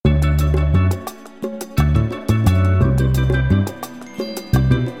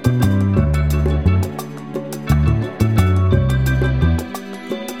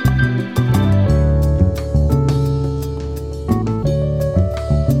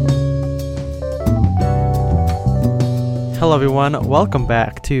Hello everyone, welcome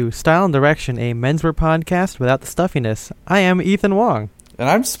back to Style and Direction, a menswear podcast without the stuffiness. I am Ethan Wong. And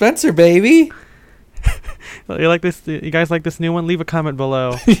I'm Spencer, baby. You like this? You guys like this new one? Leave a comment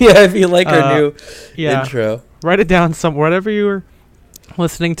below. Yeah, if you like our new intro. Write it down whatever you're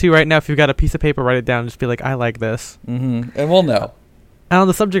listening to right now. If you've got a piece of paper, write it down. Just be like, I like this. Mm-hmm. And we'll know. And on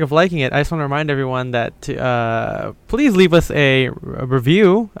the subject of liking it, I just want to remind everyone that please leave us a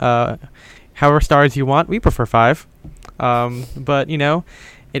review, however stars you want. We prefer 5. But, you know,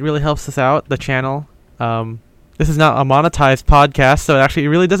 it really helps us out, the channel. This is not a monetized podcast, so it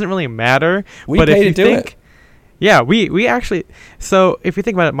really doesn't really matter. We but pay to do it. Yeah, we actually... So, if you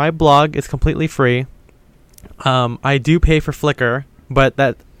think about it, my blog is completely free. I do pay for Flickr, but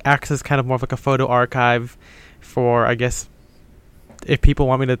that acts as kind of more of like a photo archive for, I guess, if people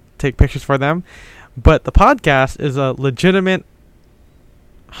want me to take pictures for them. But the podcast is a legitimate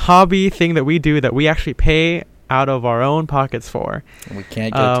hobby thing that we do that we actually pay out of our own pockets for. And we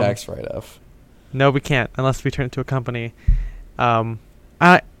can't get a tax write-off. No, we can't unless we turn it to a company. You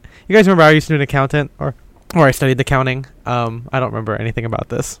guys remember I used to be an accountant, or I studied accounting. I don't remember anything about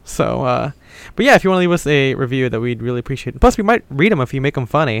this. So, but yeah, if you want to leave us a review, that we'd really appreciate it. Plus, we might read them if you make them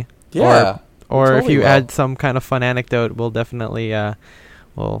funny. Yeah. Or totally if you add some kind of fun anecdote, we'll definitely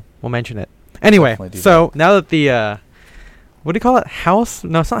we'll mention it. Anyway, so now that the what do you call it? House?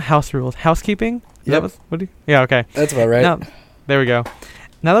 No, it's not house rules. Housekeeping? Yep. Yeah, okay. That's about right. Now, there we go.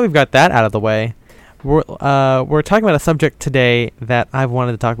 Now that we've got that out of the way, we're talking about a subject today that I've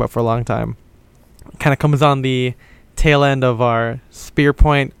wanted to talk about for a long time. Kind of comes on the tail end of our Spear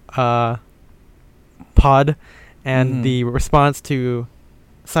Point pod and the response to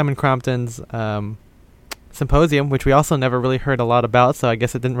Simon Crompton's symposium, which we also never really heard a lot about, so I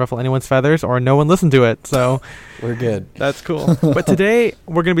guess it didn't ruffle anyone's feathers, or no one listened to it, so we're good. That's cool. But today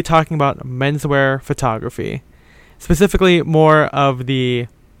we're going to be talking about menswear photography, specifically more of the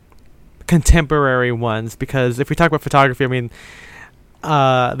contemporary ones, because if we talk about photography, I mean,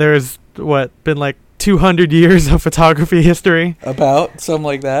 there's been like 200 years of photography history, about something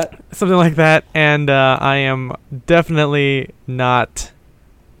like that, and I am definitely not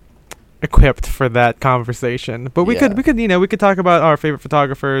equipped for that conversation, but we could talk about our favorite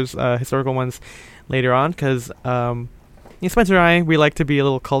photographers, historical ones, later on, because Spencer and I, we like to be a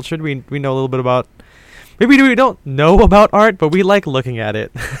little cultured. We know a little bit about, maybe we don't know about art, but we like looking at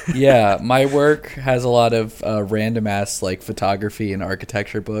it. Yeah, my work has a lot of random ass like photography and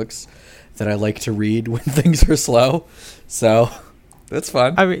architecture books that I like to read when things are slow, so that's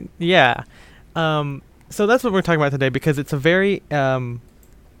fun. I mean, yeah. So that's what we're talking about today, because it's a very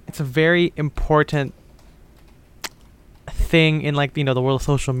important thing in, like, you know, the world of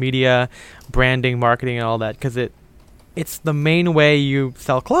social media, branding, marketing, and all that, because it's the main way you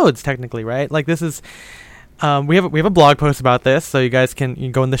sell clothes, technically, right? Like, this is we have a blog post about this, so you guys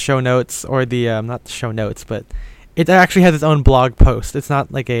can go in the show notes, or the not the show notes, but it actually has its own blog post. It's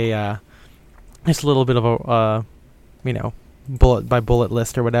not like just a little bit of a bullet by bullet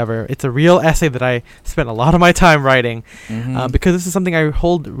list or whatever. It's a real essay that I spent a lot of my time writing, because this is something I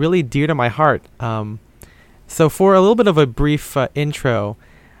hold really dear to my heart. So for a little bit of a brief intro,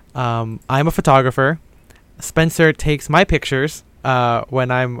 I'm a photographer. Spencer takes my pictures when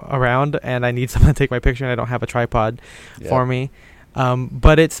I'm around and I need someone to take my picture and I don't have a tripod for me.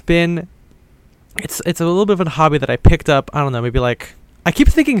 But it's a little bit of a hobby that I picked up, I don't know, maybe like, I keep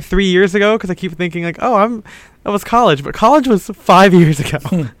thinking 3 years ago, because I keep thinking like, that was college, but college was 5 years ago.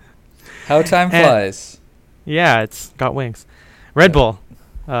 How time flies. Yeah, it's got wings. Red Bull,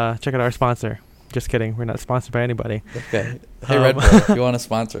 check out our sponsor. Just kidding, we're not sponsored by anybody. Okay. Hey, Red Bull, if you want to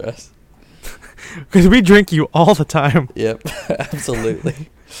sponsor us. Because we drink you all the time. Yep,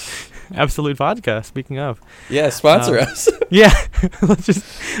 absolutely. Absolute Vodka, speaking of. Yeah, sponsor us. Yeah, let's just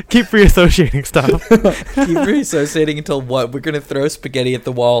keep free associating stuff. Keep free associating until what? We're going to throw spaghetti at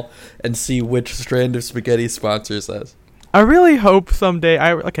the wall and see which strand of spaghetti sponsors us. I really hope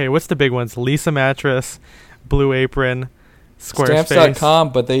someday, what's the big ones? Lisa Mattress, Blue Apron, Squarespace.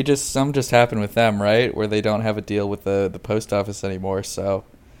 Stamps.com, but some just happened with them, right? Where they don't have a deal with the post office anymore, so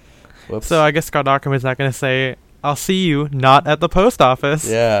whoops. So I guess Scott Ackerman's not going to say, I'll see you not at the post office.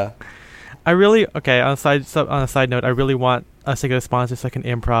 Yeah. I really, on a side note, I really want us to get a sponsor so I can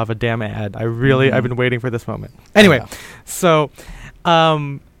improv a damn ad. I've been waiting for this moment. Anyway, so,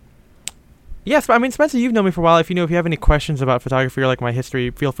 yes, I mean, Spencer, you've known me for a while. If you have any questions about photography or like my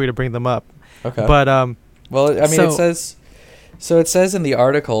history, feel free to bring them up. Okay. But, well, I mean, it says in the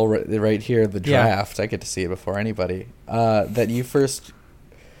article right here, the draft, I get to see it before anybody, that you first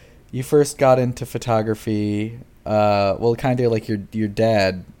got into photography, kind of like your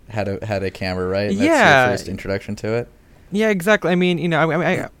dad had a camera, right? And that's your first introduction to it? Yeah, exactly. I mean,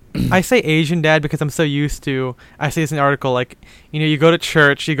 I say Asian dad because I'm so used to. I see this in an article, like, you go to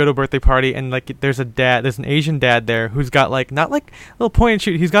church, you go to a birthday party, and like there's an Asian dad there who's got like not like a little point and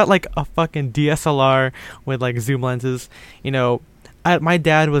shoot. He's got like a fucking DSLR with like zoom lenses. My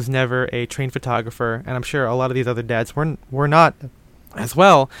dad was never a trained photographer, and I'm sure a lot of these other dads were not as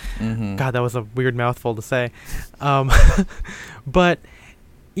well. Mm-hmm. God, that was a weird mouthful to say. But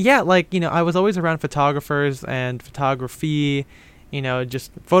yeah, like, I was always around photographers and photography,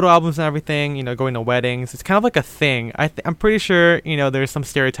 just photo albums and everything, going to weddings. It's kind of like a thing. I'm pretty sure, there's some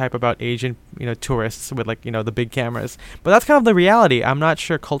stereotype about Asian, tourists with like, the big cameras. But that's kind of the reality. I'm not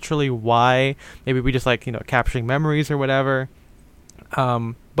sure culturally why. Maybe we just like, capturing memories or whatever.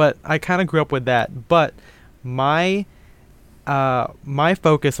 But I kind of grew up with that. But my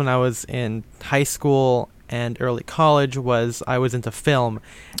focus when I was in high school and early college was I was into film.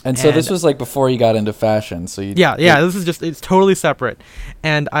 And so this was like before you got into fashion. So this is just, it's totally separate.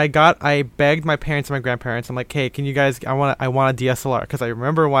 And I begged my parents and my grandparents. I'm like, hey, can you guys, I want a DSLR. Cause I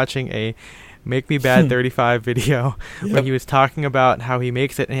remember watching a Make Me Bad 35 video where he was talking about how he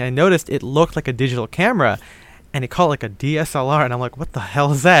makes it. And I noticed it looked like a digital camera. And he called it like a DSLR, and I'm like, what the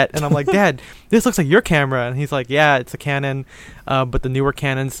hell is that? And I'm like, Dad, this looks like your camera. And he's like, yeah, it's a Canon, but the newer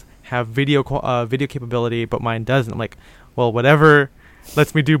Canons have video capability, but mine doesn't. I'm like, well, whatever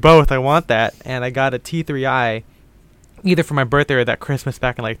lets me do both, I want that. And I got a T3i either for my birthday or that Christmas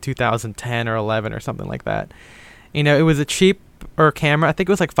back in like 2010 or 11 or something like that. It was a cheaper camera. I think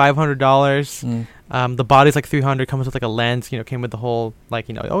it was like $500. The body's like $300, comes with like a lens, came with the whole, like,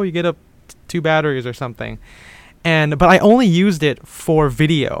 you get 2 batteries or something. But I only used it for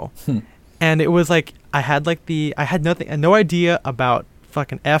video. And it was like I had no idea about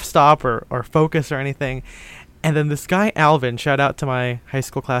fucking f-stop or focus or anything. And then this guy Alvin, shout out to my high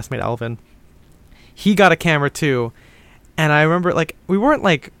school classmate Alvin, he got a camera too. And I remember like we weren't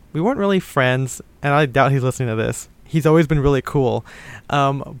really friends, and I doubt he's listening to this. He's always been really cool.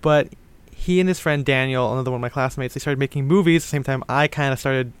 But he and his friend Daniel, another one of my classmates, they started making movies. At the same time, I kind of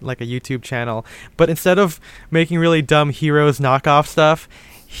started like a YouTube channel. But instead of making really dumb Heroes knockoff stuff,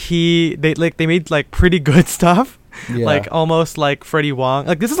 they made like pretty good stuff, like almost like Freddie Wong.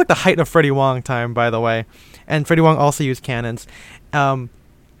 Like this is like the height of Freddie Wong time, by the way. And Freddie Wong also used Canons.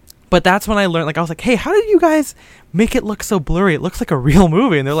 But that's when I learned. Like I was like, hey, how did you guys make it look so blurry? It looks like a real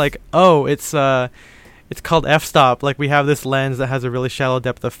movie. And they're like, oh, it's called f-stop. Like we have this lens that has a really shallow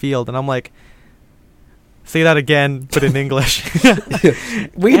depth of field. And I'm like, say that again, but in English.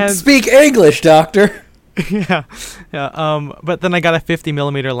 We speak English, doctor. Yeah. But then I got a 50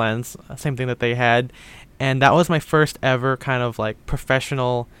 millimeter lens, same thing that they had. And that was my first ever kind of like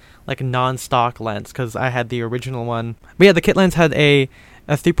professional, like non-stock lens, because I had the original one. But yeah, the kit lens had a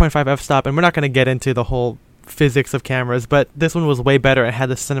 3.5 f-stop, and we're not going to get into the whole physics of cameras, but this one was way better. It had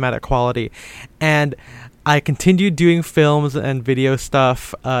the cinematic quality. And I continued doing films and video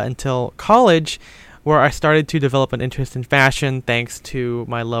stuff until college, where I started to develop an interest in fashion thanks to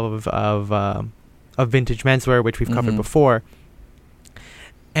my love of vintage menswear, which we've covered before.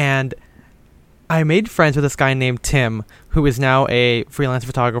 And I made friends with this guy named Tim, who is now a freelance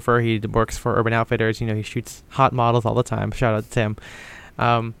photographer. He works for Urban Outfitters. He shoots hot models all the time. Shout out to Tim.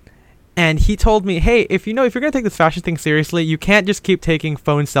 And he told me, hey, if you're going to take this fashion thing seriously, you can't just keep taking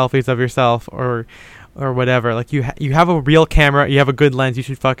phone selfies of yourself or whatever. Like you have a real camera, you have a good lens, you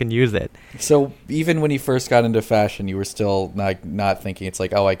should fucking use it. So even when you first got into fashion, you were still not thinking it's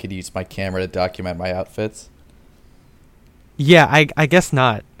like, oh, I could use my camera to document my outfits? Yeah, I guess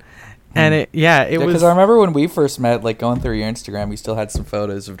not. And it was... Because I remember when we first met, like going through your Instagram, we still had some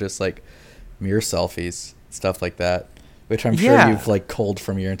photos of just like mirror selfies, stuff like that, which I'm sure you've like culled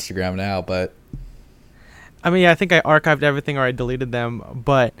from your Instagram now, but... I mean, I think I archived everything or I deleted them,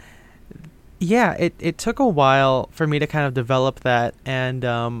 but... Yeah, it took a while for me to kind of develop that, and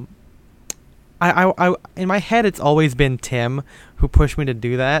I in my head it's always been Tim who pushed me to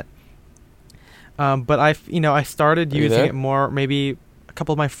do that. But I started using it more. Maybe a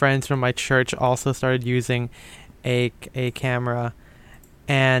couple of my friends from my church also started using a camera,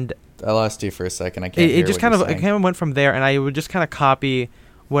 and I lost you for a second. I can't. It just kind of went from there, and I would just kind of copy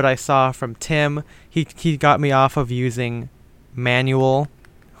what I saw from Tim. He got me off of using manual.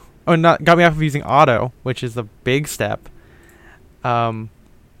 Got me off of using auto, which is a big step. So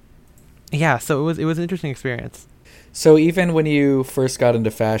it was an interesting experience. So even when you first got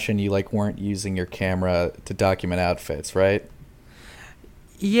into fashion, you like weren't using your camera to document outfits, right?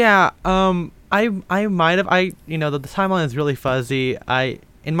 Yeah, I might have. The timeline is really fuzzy.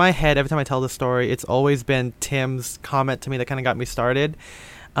 In my head, every time I tell the story, it's always been Tim's comment to me that kind of got me started.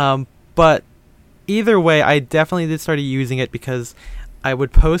 But either way, I definitely did start using it because I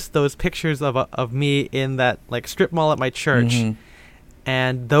would post those pictures of me in that like strip mall at my church,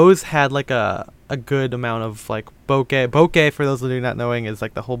 and those had like a good amount of like bokeh. Bokeh, for those of you not knowing, is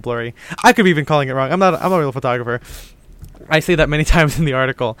like the whole blurry. I could be even calling it wrong. I'm a real photographer. I say that many times in the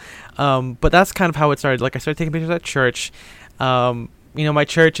article, but that's kind of how it started. Like I started taking pictures at church. My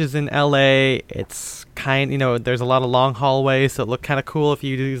church is in LA. It's there's a lot of long hallways, so it looked kind of cool if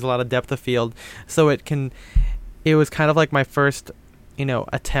you use a lot of depth of field. So it was kind of like my first,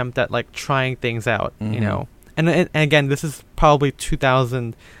 attempt at like trying things out, and again, this is probably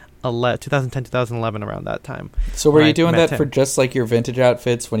 2010, 2011, around that time. So were you doing that for just like your vintage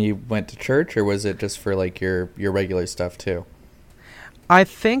outfits when you went to church, or was it just for like your regular stuff too? I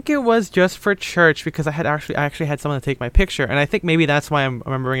think it was just for church because I actually had someone to take my picture, and I think maybe that's why I'm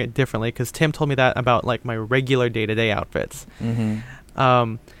remembering it differently, because Tim told me that about like my regular day-to-day outfits.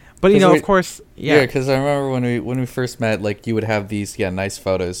 But of course, yeah, because I remember when we first met, like you would have these nice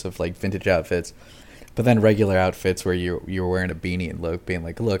photos of like vintage outfits. But then regular outfits where you were wearing a beanie and being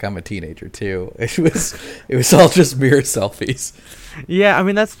like, look, I'm a teenager too. It was all just mirror selfies. Yeah, I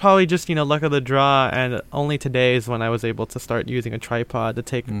mean that's probably just luck of the draw, and only today is when I was able to start using a tripod to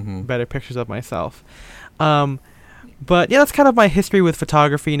take better pictures of myself. But yeah, that's kind of my history with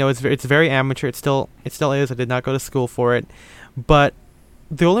photography. It's very amateur. It still is. I did not go to school for it, but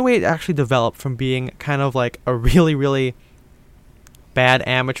the only way it actually developed from being kind of like a really, really bad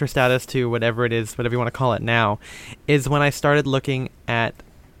amateur status to whatever it is, whatever you want to call it now, is when I started looking at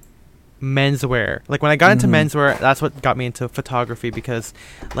menswear. Like when I got into menswear, that's what got me into photography, because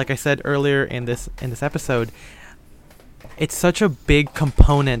like I said earlier in this episode, it's such a big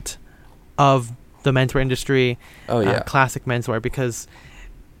component of the menswear industry. Classic menswear, because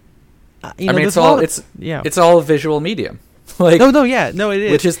it's all a visual medium. Like, it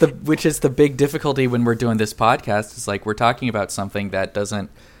is. Which is the big difficulty when we're doing this podcast, is like we're talking about something that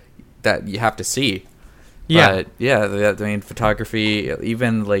you have to see. Yeah. But photography,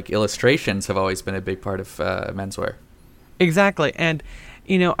 even like illustrations, have always been a big part of menswear. Exactly. And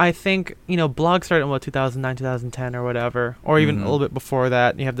I think blogs started in 2009, 2010 or whatever, or even a little bit before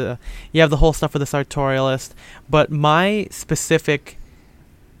that. You have the whole stuff with the sartorialist, but my specific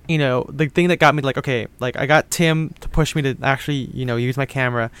the thing that got me I got Tim to push me to actually, use my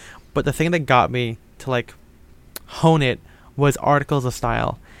camera, but the thing that got me to like hone it was Articles of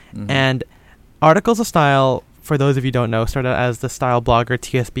Style. And Articles of Style, for those of you who don't know, started as the style blogger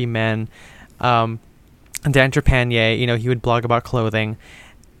TSB Men, Dan Trepanier, he would blog about clothing,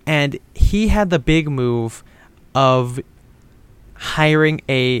 and he had the big move of hiring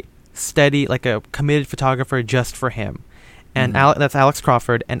a steady, like a committed photographer just for him. And that's Alex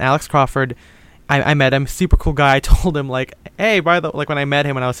Crawford. And Alex Crawford, I met him, super cool guy. I told him like, hey, when I met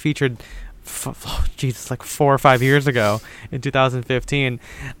him when I was featured, like 4 or 5 years ago in 2015,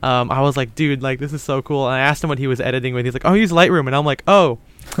 I was like, dude, like this is so cool. And I asked him what he was editing with. He's like, oh, I use Lightroom, and I'm like, oh,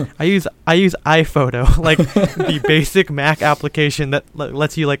 I use iPhoto, like the basic Mac application that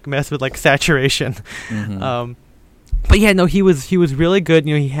lets you like mess with like saturation. But yeah, no, he was really good.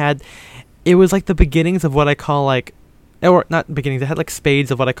 It was like the beginnings of what I call like. Or not beginnings, it had like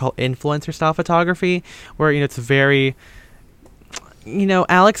spades of what I call influencer style photography, where it's very,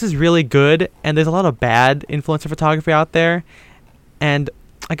 Alex is really good, and there's a lot of bad influencer photography out there, and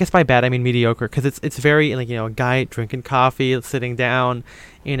I guess by bad I mean mediocre, because it's very like a guy drinking coffee, sitting down,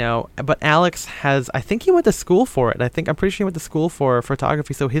 But Alex I think he went to school for it. I'm pretty sure he went to school for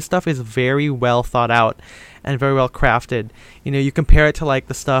photography, so his stuff is very well thought out and very well crafted. You compare it to like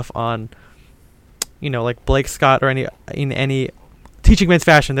the stuff on, like Blake Scott or any Teaching Men's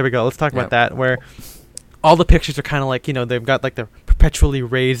Fashion. There we go. Let's talk about that, where all the pictures are kind of like, they've got like the perpetually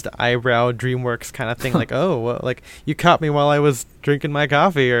raised eyebrow DreamWorks kind of thing. Like, oh, well, like you caught me while I was drinking my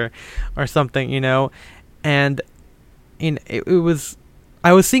coffee or something, And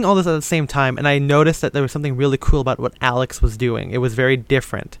I was seeing all this at the same time, and I noticed that there was something really cool about what Alex was doing. It was very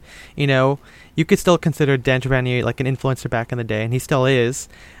different. You could still consider Dan Trepanier like an influencer back in the day, and he still is.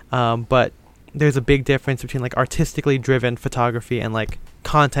 But there's a big difference between like artistically driven photography and like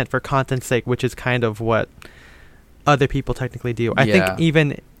content for content's sake, which is kind of what other people technically do. I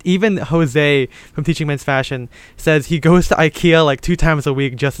think even Jose from Teaching Men's Fashion says he goes to IKEA like 2 times a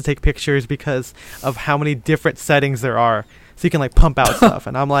week just to take pictures because of how many different settings there are, so you can like pump out stuff.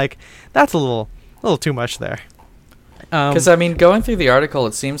 And I'm like, that's a little too much there. Because going through the article,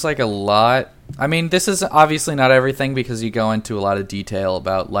 it seems like a lot. This is obviously not everything, because you go into a lot of detail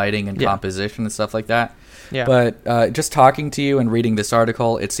about lighting and composition and stuff like that. Yeah. But just talking to you and reading this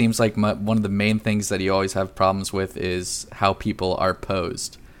article, it seems like one of the main things that you always have problems with is how people are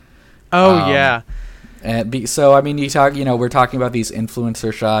posed. Oh yeah. And so I mean, we're talking about these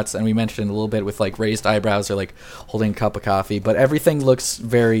influencer shots, and we mentioned a little bit with like raised eyebrows or like holding a cup of coffee, but everything looks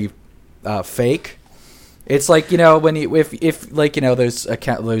very fake. It's like, when if like,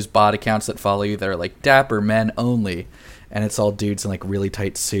 those bot accounts that follow you that are like dapper men only, and it's all dudes in like really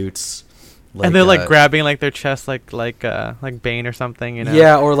tight suits. Like, and they're like grabbing like their chest like Bane or something,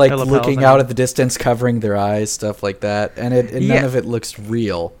 Yeah, or like looking out at the distance, covering their eyes, stuff like that. And none of it looks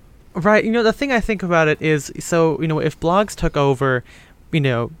real. Right. The thing I think about it is, so, if blogs took over,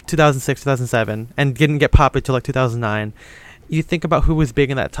 2006, 2007, and didn't get popular until like 2009, you think about who was big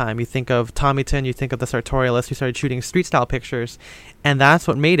in that time. You think of Tommyton, you think of the sartorialists who started shooting street style pictures, and that's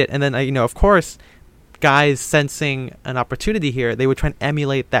what made it. And then, of course, guys sensing an opportunity here, they would try and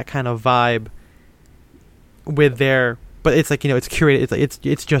emulate that kind of vibe with their, but it's like, it's curated,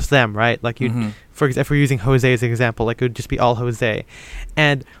 it's just them, right? Like for example, if we're using Jose as an example, like it would just be all Jose.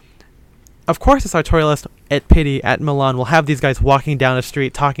 And of course, the sartorialist at Pitti, at Milan, will have these guys walking down the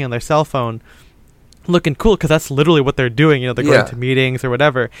street, talking on their cell phone, looking cool, because that's literally what they're doing. They're going to meetings or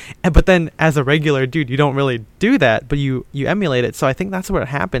whatever. But then, as a regular dude, you don't really do that, but you emulate it. So I think that's what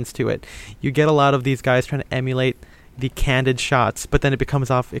happens to it. You get a lot of these guys trying to emulate the candid shots, but then it comes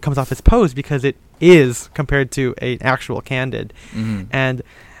off as posed, because it is compared to an actual candid. And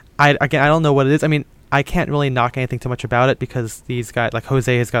I don't know what it is. I mean, I can't really knock anything too much about it, because these guys, like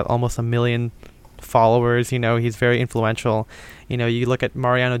Jose, has got almost 1 million followers. He's very influential. You look at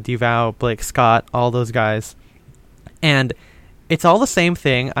Mariano Divao, Blake Scott, all those guys, and it's all the same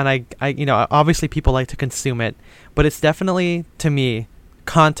thing. And I obviously people like to consume it, but it's definitely, to me,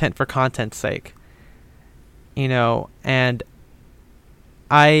 content for content's sake. And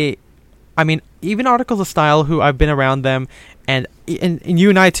I mean, even Articles of Style, who I've been around them, and you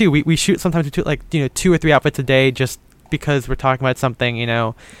and I too, we shoot sometimes, we shoot like 2 or 3 outfits a day just because we're talking about something,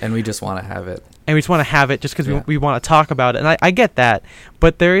 and we just want to have it. And we just want to have it just because we want to talk about it. And I get that.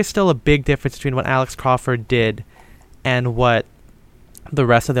 But there is still a big difference between what Alex Crawford did and what the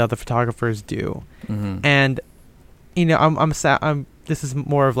rest of the other photographers do. And, I'm sad. This is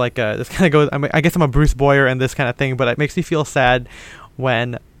more of like this kind of goes, I guess I'm a Bruce Boyer and this kind of thing, but it makes me feel sad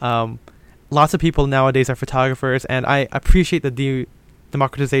when lots of people nowadays are photographers. And I appreciate the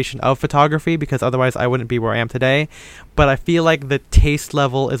democratization of photography, because otherwise I wouldn't be where I am today. But I feel like the taste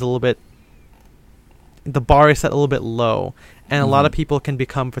level is a little bit, the bar is set a little bit low, and a lot of people can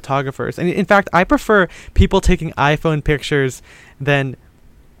become photographers. And in fact, I prefer people taking iPhone pictures than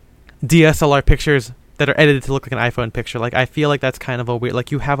DSLR pictures that are edited to look like an iPhone picture. Like, I feel like that's kind of a weird,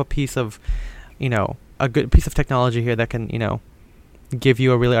 like, you have a piece of, a good piece of technology here that can, give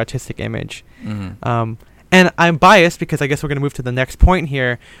you a really artistic image. And I'm biased because I guess we're going to move to the next point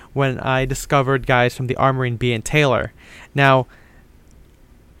here, when I discovered guys from the Armory and B and Taylor. Now,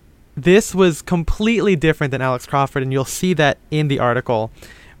 this was completely different than Alex Crawford, and you'll see that in the article,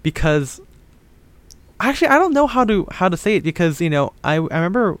 because actually I don't know how to say it, because I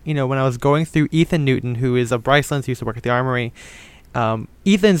remember when I was going through Ethan Newton, who is a Bryceland, who used to work at the Armory.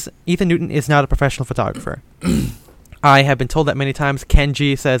 Ethan Newton is not a professional photographer. I have been told that many times.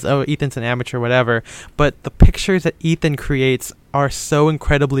 Kenji says, oh, Ethan's an amateur, whatever. But the pictures that Ethan creates are so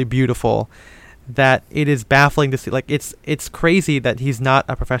incredibly beautiful that it is baffling to see. Like, it's crazy that he's not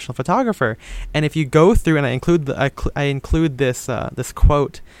a professional photographer. And if you go through, and I include this this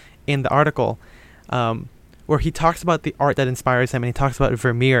quote in the article, where he talks about the art that inspires him, and he talks about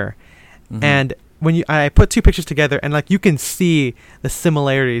Vermeer. And when I put 2 pictures together, and like, you can see the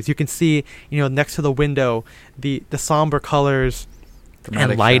similarities. You can see, next to the window, the somber colors,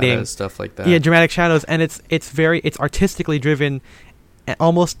 dramatic and lighting, shadows, stuff like that. Yeah, dramatic shadows, and it's artistically driven. And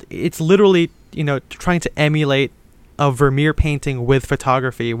almost, it's literally, trying to emulate a Vermeer painting with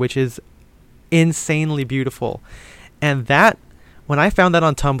photography, which is insanely beautiful. And that, when I found that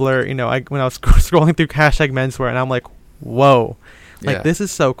on Tumblr, when I was scrolling through #menswear, and I'm like, whoa, like, this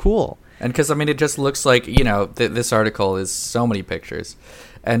is so cool. And because, it just looks like, this article is so many pictures.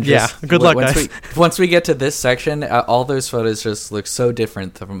 And just, good luck, guys. Once we get to this section, all those photos just look so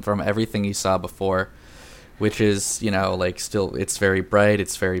different from everything you saw before, which is, still, it's very bright,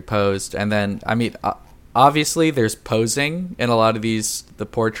 it's very posed. And then, obviously, there's posing in a lot of the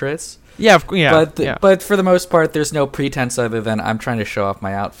portraits. But for the most part, there's no pretense other than I'm trying to show off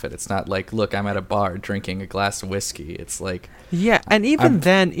my outfit. It's not like, look, I'm at a bar drinking a glass of whiskey. It's like... Yeah, and even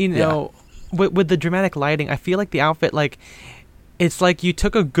then, with the dramatic lighting, I feel like the outfit, like, it's like you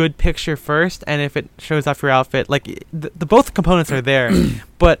took a good picture first, and if it shows off your outfit, like, the both components are there.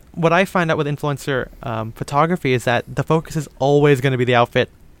 But what I find out with influencer photography is that the focus is always going to be the outfit,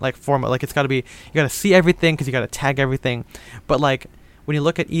 like, format. Like, it's got to be, you got to see everything because you got to tag everything. But, like, when you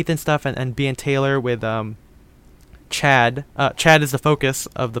look at Ethan's stuff and B and Taylor with Chad is the focus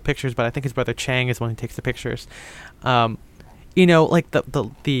of the pictures, but I think his brother Chang is the one who takes the pictures. You know, like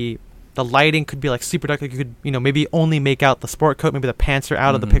the lighting could be like super dark. Like you could, you know, maybe only make out the sport coat, maybe the pants are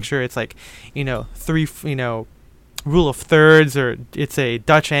out of the picture. It's like, you know, rule of thirds, or it's a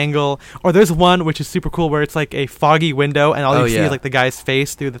Dutch angle, or there's one which is super cool where it's like a foggy window and all you see is like the guy's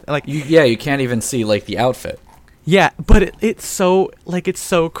face through the like. You can't even see like the outfit. Yeah, but it's so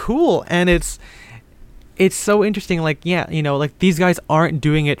cool, and it's so interesting. Like, yeah, you know, like these guys aren't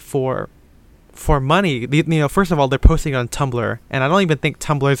doing it for money. You know, first of all, they're posting it on Tumblr, and I don't even think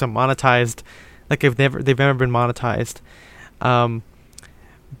Tumblrs are monetized. Like they've never been monetized.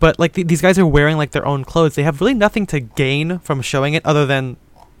 But like these guys are wearing like their own clothes. They have really nothing to gain from showing it other than,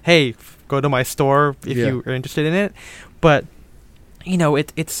 hey, go to my store if you are interested in it. But you know,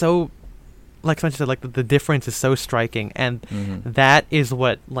 it's so, like someone said, like the difference is so striking, and that is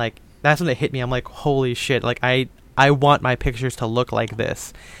what, like, that's when it hit me. I'm like, holy shit! Like I want my pictures to look like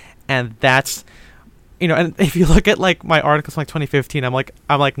this, and that's, you know. And if you look at like my articles from like 2015, I'm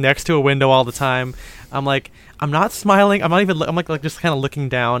like next to a window all the time. I'm like, I'm not smiling. I'm not even. I'm like just kind of looking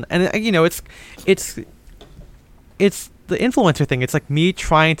down, and you know, it's the influencer thing. It's like me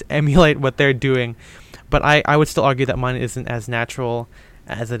trying to emulate what they're doing, but I would still argue that mine isn't as natural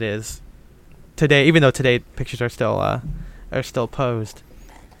as it is today. Even though today pictures are still posed.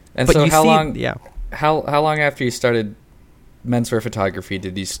 And but so how long? Yeah. How long after you started Menswear Photography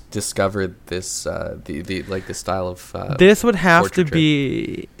did you discover this the style of this would have to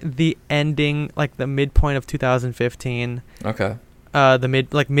be the ending, like the midpoint of 2015. Okay. The mid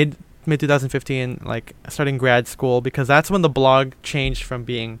 2015, like starting grad school, because that's when the blog changed from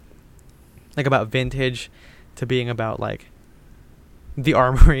being like about vintage to being about like the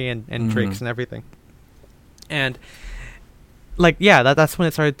Armory and Drakes and everything. And like, yeah, that's when I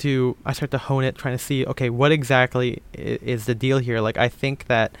started to hone it, trying to see, okay, what exactly is the deal here? Like, I think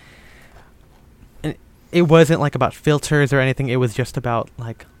that it wasn't like about filters or anything. It was just about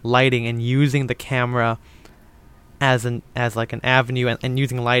like lighting and using the camera as like an avenue, and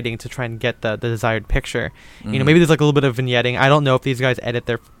using lighting to try and get the desired picture. You know, maybe there's like a little bit of vignetting. I don't know if these guys edit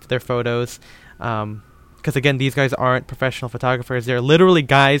their photos, because again, these guys aren't professional photographers. They're literally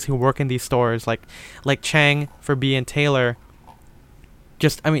guys who work in these stores, like Chang for B and Taylor.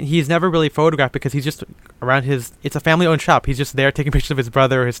 He's never really photographed because he's just around it's a family-owned shop. He's just there taking pictures of his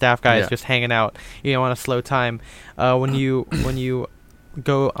brother or his staff guys, just hanging out, you know, on a slow time. When you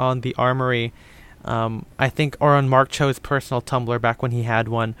go on the Armory, I think, or on Mark Cho's personal Tumblr back when he had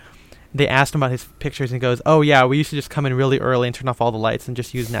one, they asked him about his pictures, and he goes, oh yeah, we used to just come in really early and turn off all the lights and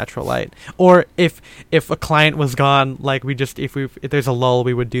just use natural light. Or if a client was gone, like if there's a lull,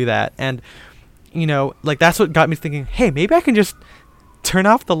 we would do that. And, you know, like that's what got me thinking, hey, maybe I can just turn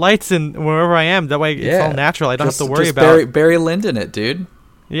off the lights in wherever I am. That way it's all natural. I don't have to worry about Barry Lyndon it, dude.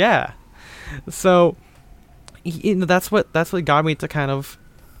 Yeah. So, you know, that's what got me to kind of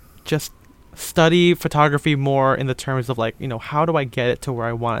just study photography more in the terms of like, you know, how do I get it to where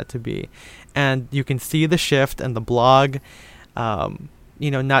I want it to be? And you can see the shift in the blog,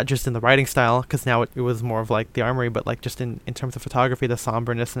 you know, not just in the writing style, because now it was more of like the Armory, but like just in terms of photography, the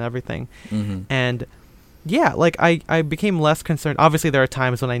somberness and everything. And yeah, like I became less concerned. Obviously, there are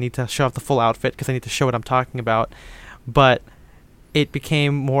times when I need to show off the full outfit because I need to show what I'm talking about, but it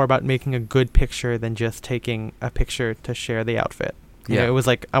became more about making a good picture than just taking a picture to share the outfit. You know, it was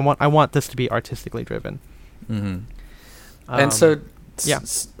like I want this to be artistically driven. And so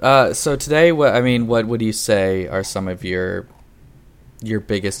so today, what would you say are some of your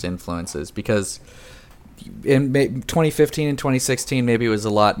biggest influences? Because in 2015 and 2016, maybe it was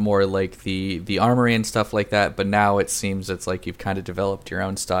a lot more like the Armory and stuff like that, but now it seems it's like you've kind of developed your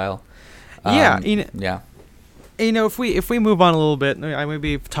own style. You know, if we move on a little bit, I may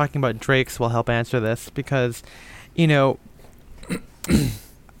be talking about Drake's will help answer this, because, you know,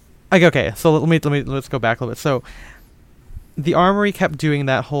 like, okay, so let's go back a little bit. So the Armory kept doing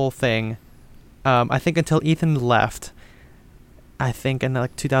that whole thing, I think until Ethan left. I think in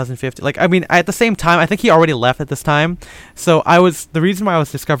like 2015, like, I mean, at the same time, I think he already left at this time. So the reason why I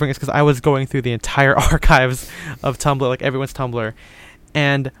was discovering is because I was going through the entire archives of Tumblr, like everyone's Tumblr.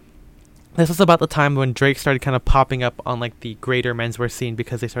 And this was about the time when Drake started kind of popping up on like the greater menswear scene,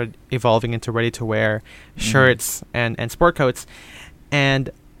 because they started evolving into ready-to-wear shirts and sport coats.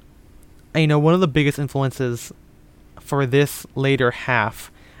 And, you know, one of the biggest influences for this later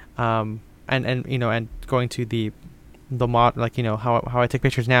half, and you know, and going to the mod, like, you know, how I take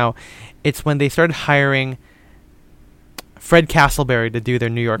pictures now, it's when they started hiring Fred Castleberry to do their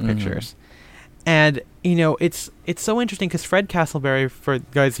New York pictures. And it's so interesting because Fred Castleberry, for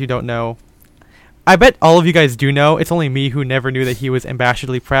guys who don't know, I bet all of you guys do know. It's only me who never knew that he was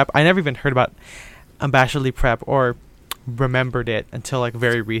Ambassadorly Prep. I never even heard about Ambassadorly Prep or remembered it until like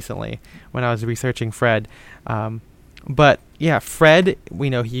very recently when I was researching Fred. But yeah, Fred, we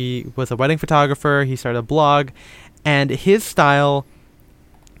know he was a wedding photographer. He started a blog, and his style,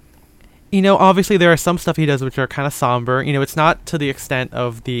 obviously there are some stuff he does which are kind of somber. It's not to the extent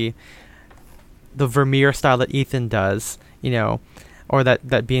of the Vermeer style that Ethan does, or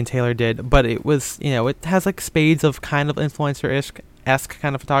that B and Taylor did, but it was, it has like spades of kind of influencer-esque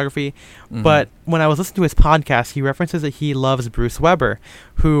kind of photography. Mm-hmm. But when I was listening to his podcast, he references that he loves Bruce Weber,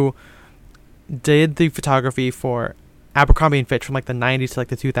 who did the photography for Abercrombie and Fitch from like the 90s to like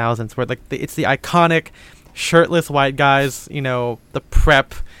the 2000s, where like it's the iconic shirtless white guys, the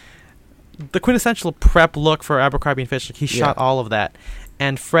quintessential prep look for Abercrombie and Fitch. Like he shot all of that.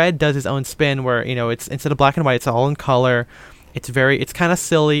 And Fred does his own spin where, it's instead of black and white, it's all in color. It's kind of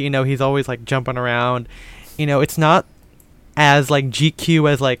silly, he's always like jumping around. It's not as like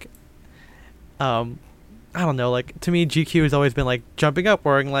GQ as like, I don't know, like to me GQ has always been like jumping up,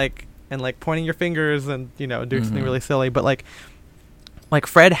 wearing like, and like pointing your fingers and, doing something really silly. But like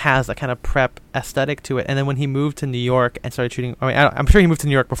Fred has that kind of prep aesthetic to it. And then when he moved to New York and started shooting, I'm sure he moved to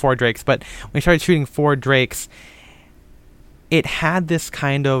New York before Drake's, but when he started shooting for Drake's, it had this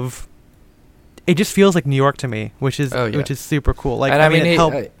kind of, it just feels like New York to me, which is super cool. Like, and it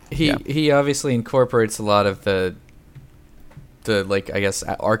helped. He obviously incorporates a lot of the like, I guess,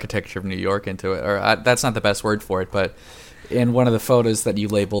 architecture of New York into it. Or that's not the best word for it, but in one of the photos that you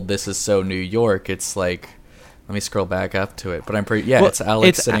labeled "This is so New York," it's like, let me scroll back up to it. But I'm pretty, it's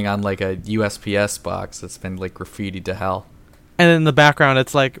Alex sitting on like a USPS box that's been like graffitied to hell. And in the background,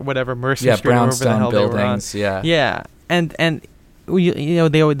 it's like whatever Mercy Street, brownstone buildings, yeah. And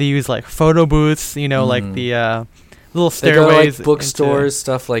they use like photo booths, like the little stairways, like bookstores,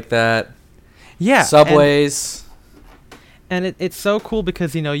 stuff like that. Yeah, subways. And it's so cool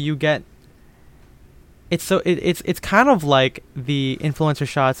because you get. It's kind of like the influencer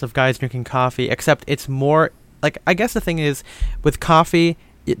shots of guys drinking coffee, except it's more like, I guess the thing is with coffee.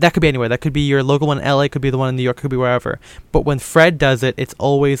 That could be anywhere. That could be your local one in LA, could be the one in New York, could be wherever. But when Fred does it, it's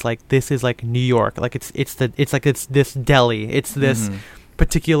always like, this is like New York. Like it's this deli. It's this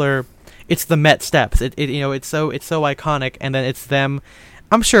particular, it's the Met Steps. It's so iconic. And then it's them.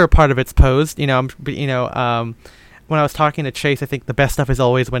 I'm sure part of it's posed, when I was talking to Chase, I think the best stuff is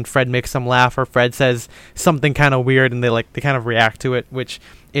always when Fred makes them laugh or Fred says something kind of weird and they kind of react to it, which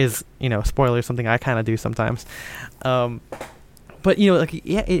is, spoiler, something I kind of do sometimes. But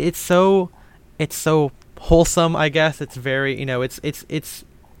it's so wholesome, I guess. It's very, it's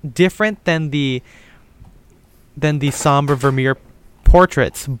different than the somber Vermeer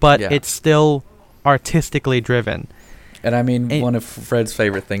portraits, but it's still artistically driven. And one of Fred's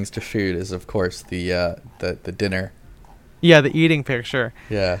favorite things to shoot is, of course, the dinner. Yeah, the eating picture.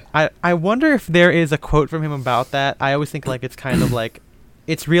 Yeah. I wonder if there is a quote from him about that. I always think like it's kind of like,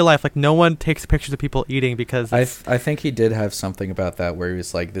 it's real life. Like no one takes pictures of people eating because I think he did have something about that where he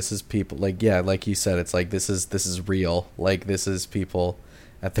was like, this is people, like, like you said, it's like this is real. Like this is people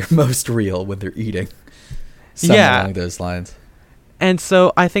at their most real when they're eating. Something along those lines. And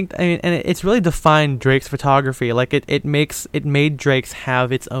so I think, and it's really defined Drake's photography. Like it made Drake's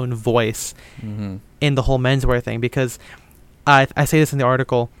have its own voice in the whole menswear thing, because I say this in the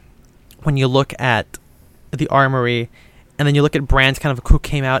article, when you look at the Armory and then you look at brands kind of who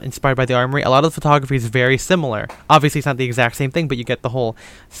came out inspired by the Armory, a lot of the photography is very similar. Obviously, it's not the exact same thing, but you get the whole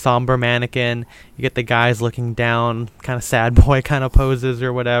somber mannequin. You get the guys looking down, kind of sad boy kind of poses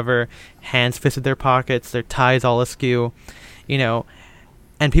or whatever, hands fisted their pockets, their ties all askew,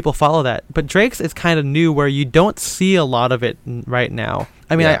 and people follow that. But Drake's is kind of new where you don't see a lot of it right now.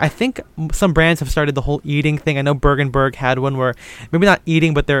 I think some brands have started the whole eating thing. I know Bergenberg had one where maybe not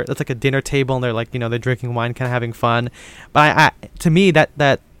eating, but it's like a dinner table and they're like, they're drinking wine, kind of having fun. But to me,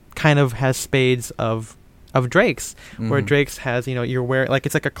 that kind of has spades of Drake's, where Drake's has, you're wearing, like,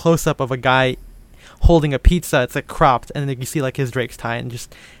 it's like a close up of a guy holding a pizza. It's like cropped, and then you see like his Drake's tie and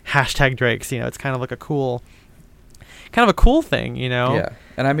just hashtag Drake's. It's kind of like a cool thing, Yeah,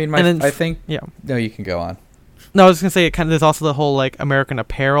 and I think. No, you can go on. No, I was gonna say it kind of. There's also the whole like American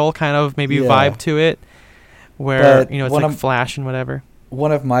Apparel kind of maybe vibe to it, where it's like flash and whatever.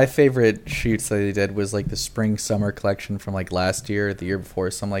 One of my favorite shoots that they did was like the spring summer collection from like last year, the year before,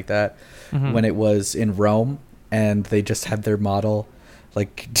 something like that, when it was in Rome and they just had their model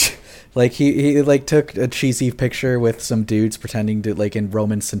like he like took a cheesy picture with some dudes pretending to like in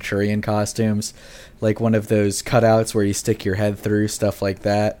Roman centurion costumes, like one of those cutouts where you stick your head through, stuff like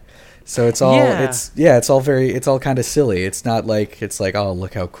that. So it's all it's all kind of silly. It's not like oh,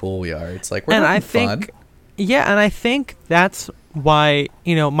 look how cool we are. It's like we're having fun. Yeah, and I think that's why,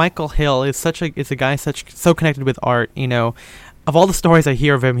 Michael Hill is a guy so connected with art. Of all the stories I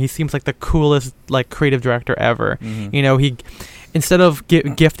hear of him, he seems like the coolest creative director ever. Mm-hmm. He instead of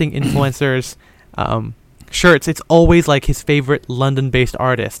gifting influencers shirts, it's always like his favorite London-based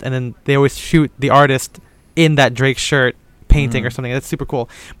artist, and then they always shoot the artist in that Drake shirt painting or something. That's super cool.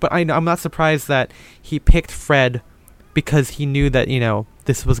 But I'm not surprised that he picked Fred because he knew that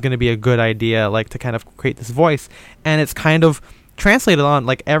this was going to be a good idea, to kind of create this voice, and it's kind of translated on.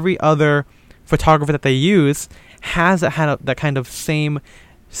 Every other photographer that they use has that kind of same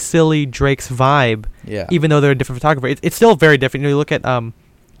silly Drake's vibe. Yeah. Even though they're a different photographer, it's still very different. You look at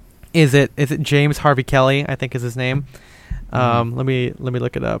is it James Harvey Kelly? I think is his name. Let me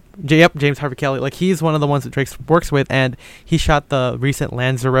look it up. James Harvey Kelly. He's one of the ones that Drake works with, and he shot the recent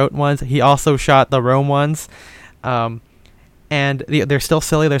Lanzarote ones. He also shot the Rome ones. And they're still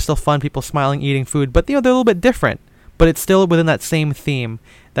silly. They're still fun. People smiling, eating food, but they're a little bit different. But it's still within that same theme.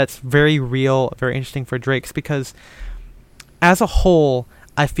 That's very real, very interesting for Drake's, because as a whole,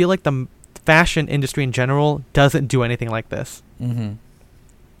 I feel like the fashion industry in general doesn't do anything like this. Mm-hmm.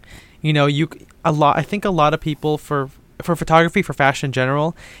 I think a lot of people for photography, for fashion in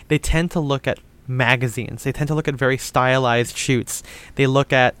general, they tend to look at magazines. They tend to look at very stylized shoots. They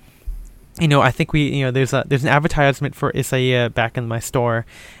look at, I think there's an advertisement for Isaiah back in my store,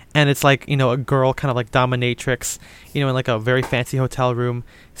 and it's a girl kind of dominatrix, in a very fancy hotel room,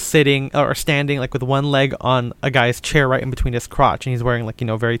 sitting or standing with one leg on a guy's chair right in between his crotch, and he's wearing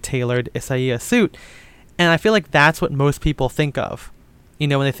very tailored Isaiah suit. And I feel like that's what most people think of, when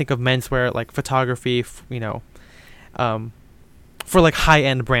they think of menswear, photography, for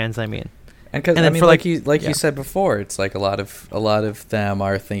high-end brands, I mean. And you said before, it's a lot of them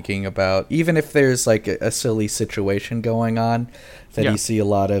are thinking about, even if there's a silly situation going on that you see a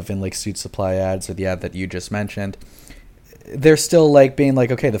lot of in Suit Supply ads or the ad that you just mentioned, they're still being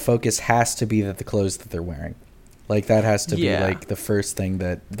okay, the focus has to be that the clothes that they're wearing, that has to be the first thing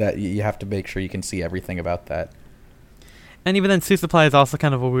that you have to make sure you can see everything about that. And even then, Suit Supply is also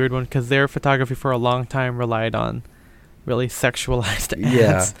kind of a weird one, because their photography for a long time relied on really sexualized ads.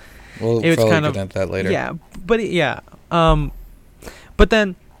 Yeah. We'll probably get into that later. Yeah, but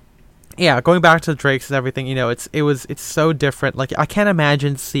then, going back to Drake's and everything, it's so different. I can't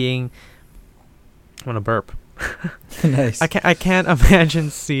imagine seeing. I want to burp. Nice. I can't imagine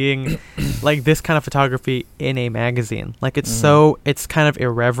seeing this kind of photography in a magazine. It's it's kind of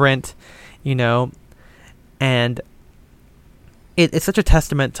irreverent, and it's such a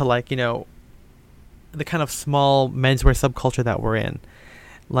testament to the kind of small menswear subculture that we're in.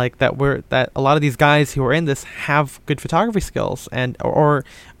 That a lot of these guys who are in this have good photography skills and or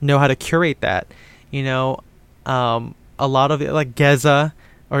know how to curate that. A lot of it, Geza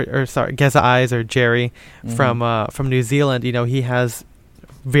Geza Eyes or Jerry from New Zealand. He has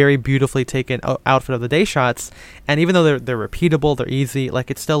very beautifully taken outfit of the day shots, and even though they're repeatable, they're easy.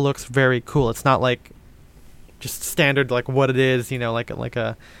 It still looks very cool. It's not just standard what it is. Like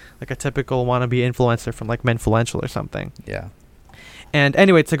a typical wannabe influencer from Menfluential or something. Yeah. And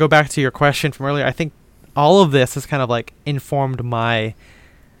anyway, to go back to your question from earlier, I think all of this has kind of informed my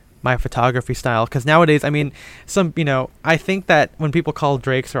photography style, because nowadays, I mean, I think that when people call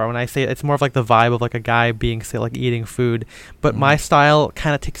Drake's, or when I say it's more of the vibe of a guy being, say, eating food, but my style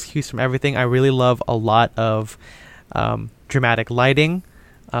kind of takes cues from everything. I really love a lot of dramatic lighting,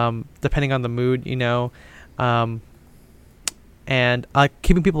 depending on the mood, and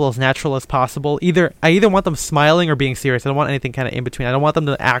keeping people as natural as possible. I either want them smiling or being serious. I don't want anything kind of in between. I don't want them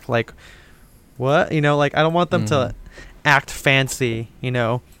to act what? I don't want them to act fancy,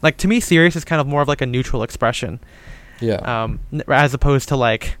 to me, serious is kind of more of a neutral expression. Yeah. As opposed to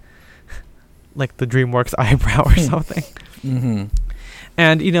the DreamWorks eyebrow or something. Mm-hmm.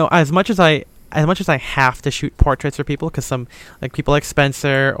 And as much as I have to shoot portraits for people, because some people like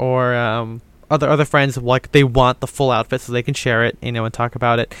Spencer or other friends, they want the full outfit so they can share it, and talk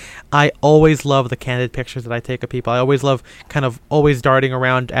about it. I always love the candid pictures that I take of people. I always love kind of always darting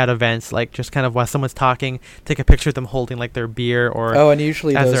around at events, just kind of while someone's talking, take a picture of them holding their beer, or and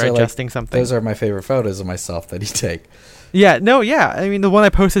usually as they're adjusting something. Those are my favorite photos of myself that you take. Yeah, I mean, the one I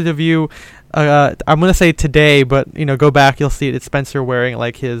posted of you, I'm gonna say today, but go back, you'll see it. It's Spencer wearing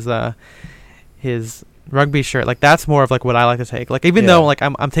his rugby shirt. That's more of what I like to take. Even though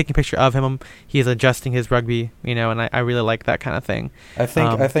I'm taking a picture of him, he's adjusting his rugby, and I really like that kind of thing. I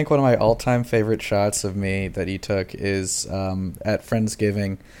think one of my all-time favorite shots of me that he took is at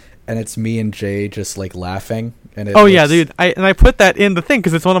Friendsgiving, and it's me and Jay just like laughing. And yeah, dude. I put that in the thing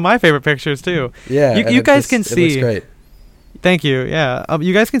because it's one of my favorite pictures too. Yeah, you guys can see. It looks great. Thank you. Yeah,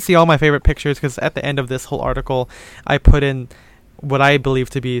 you guys can see all my favorite pictures because at the end of this whole article, I put in what I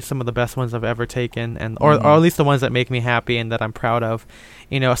believe to be some of the best ones I've ever taken, and or at least the ones that make me happy and that I'm proud of.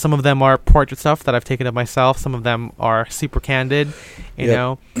 You know, some of them are portrait stuff that I've taken of myself. Some of them are super candid. You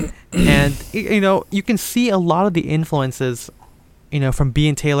know, and you can see a lot of the influences, from B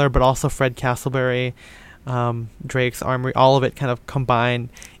and Taylor, but also Fred Castleberry, Drake's Armory, all of it kind of combined.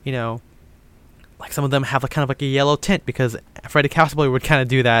 Like some of them have kind of like a yellow tint because Freddie Castleberry would kind of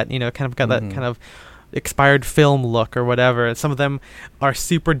do that. Kind of got that kind of expired film look or whatever. And some of them are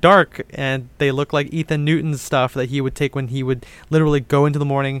super dark and they look like Ethan Newton's stuff that he would take when he would literally go into the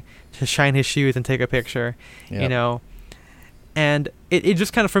morning to shine his shoes and take a picture. And it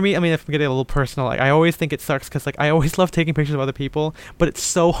just kind of, for me, I mean, if I'm getting a little personal, like I always think it sucks because like I always love taking pictures of other people, but it's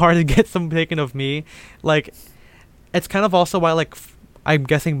so hard to get some taken of me. Like it's kind of also why like I'm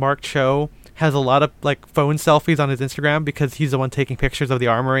guessing Mark Cho has a lot of like phone selfies on his Instagram because he's the one taking pictures of the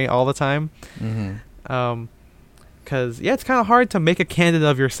Armory all the time. Because it's kind of hard to make a candid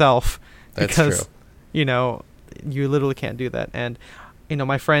of yourself. That's true. You literally can't do that. And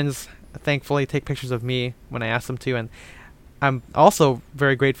my friends thankfully take pictures of me when I ask them to, and I'm also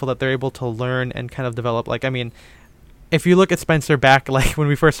very grateful that they're able to learn and kind of develop. Like, I mean, if you look at Spencer back, like when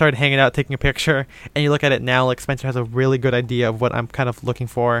we first started hanging out, taking a picture, and you look at it now, like Spencer has a really good idea of what I'm kind of looking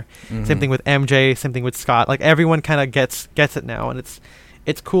for. Same thing with MJ, same thing with Scott. Like everyone kind of gets it now, and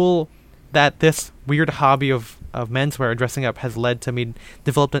it's cool that this weird hobby of menswear, dressing up, has led to me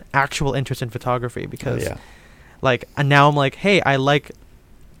develop an actual interest in photography because, and now I'm like, hey, I like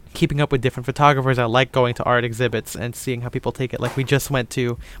keeping up with different photographers. I like going to art exhibits and seeing how people take it. Like we just went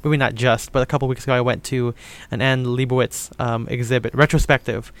to, maybe not just, but a couple weeks ago I went to an Anne Leibovitz exhibit,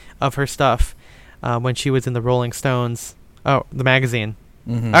 retrospective of her stuff when she was in the Rolling Stones, the magazine.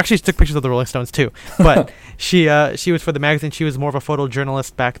 Actually, she took pictures of the Rolling Stones too, but she was for the magazine. She was more of a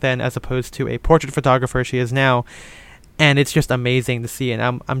photojournalist back then as opposed to a portrait photographer she is now, and it's just amazing to see.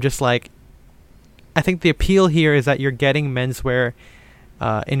 And I'm just like, I think the appeal here is that you're getting menswear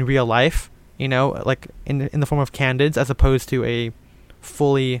in real life, like in the form of candids, as opposed to a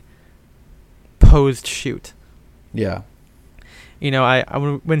fully posed shoot. Yeah.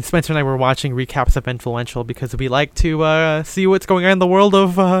 When Spencer and I were watching recaps of Influential, because we like to see what's going on in the world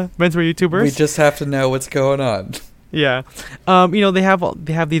of menswear YouTubers. We just have to know what's going on. Yeah. They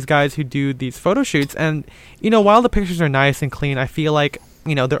have these guys who do these photo shoots, and while the pictures are nice and clean, I feel like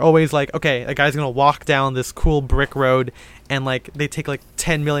they're always like, okay, a guy's gonna walk down this cool brick road, and like they take like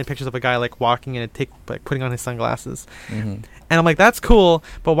 10 million pictures of a guy like walking and putting on his sunglasses. And I'm like, that's cool,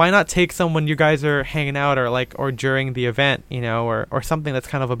 but why not take some when you guys are hanging out or during the event, or something that's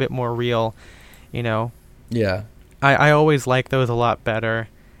kind of a bit more real, Yeah. I always like those a lot better,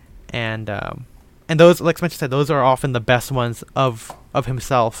 and those, like Spencer said, those are often the best ones of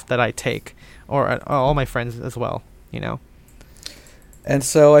himself that I take, or all my friends as well, And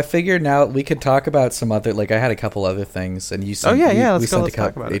so I figured now we could talk about some other, like I had a couple other things, and you sent, we sent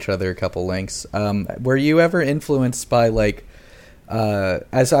each other a couple links. Were you ever influenced by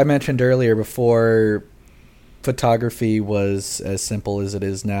as I mentioned earlier, before photography was as simple as it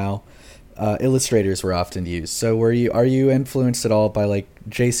is now, illustrators were often used. So are you influenced at all by like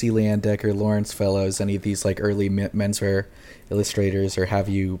J.C. Leandecker, Lawrence Fellows, any of these like early menswear illustrators, or have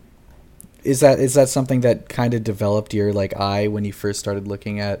you? Is that something that kind of developed your like eye when you first started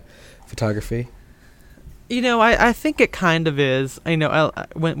looking at photography? I think it kind of is.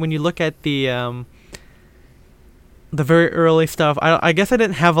 When you look at the very early stuff, I guess I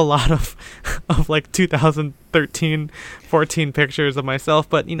didn't have a lot of like 2013, 14 pictures of myself,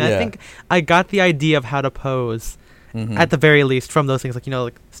 but I think I got the idea of how to pose. At the very least from those things,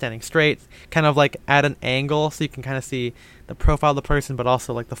 like standing straight, kind of like at an angle so you can kind of see the profile of the person, but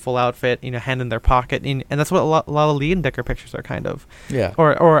also like the full outfit, hand in their pocket, and that's what a lot of Leandecker pictures are kind of. Yeah.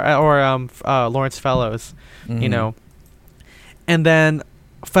 Or Lawrence Fellows, and then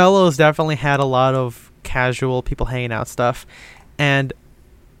Fellows definitely had a lot of casual people hanging out stuff, and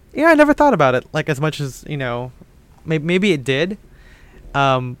I never thought about it like as much as maybe it did,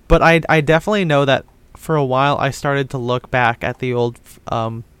 but I definitely know that for a while I started to look back at the old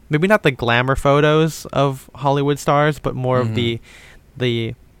maybe not the glamour photos of Hollywood stars, but more of the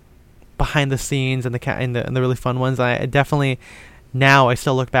behind the scenes and the really fun ones. I definitely now I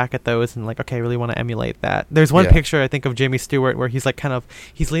still look back at those and like, okay, I really want to emulate that. There's one picture I think of Jimmy Stewart where he's like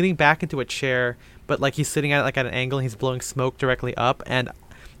he's leaning back into a chair, but like he's sitting at it like at an angle and he's blowing smoke directly up, and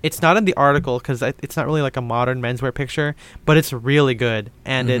It's not in the article because it's not really like a modern menswear picture, but it's really good.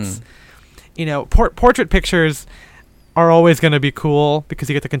 And it's, you know, portrait pictures are always going to be cool because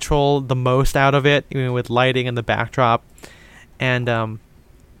you get to control the most out of it, you know, with lighting and the backdrop. And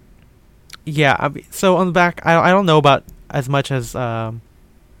yeah, so on the back, I don't know about as much as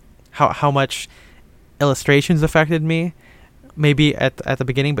how much illustrations affected me. Maybe at the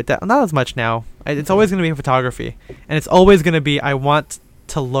beginning, but not as much now. It's always going to be photography, and it's always going to be I want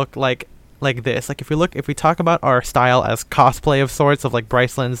to look like this. Like if we talk about our style as cosplay of sorts of like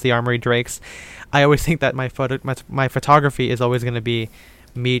Bryceland's, the Armory Drakes, I always think that my photography is always going to be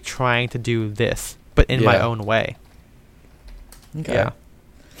me trying to do this, but in my own way. Okay. Yeah.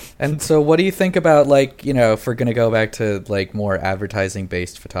 And so, what do you think about, like, you know, if we're going to go back to like more advertising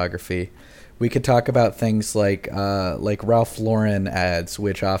based photography? We could talk about things like Ralph Lauren ads,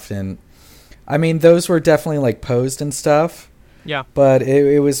 which often, I mean, those were definitely like posed and stuff. Yeah. But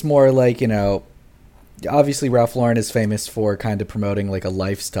it was more like, you know, obviously Ralph Lauren is famous for kind of promoting like a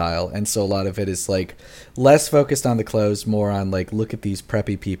lifestyle. And so a lot of it is like less focused on the clothes, more on like, look at these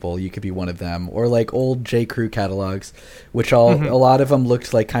preppy people. You could be one of them. Or like old J. Crew catalogs, which a lot of them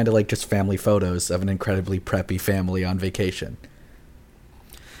looked like kind of like just family photos of an incredibly preppy family on vacation.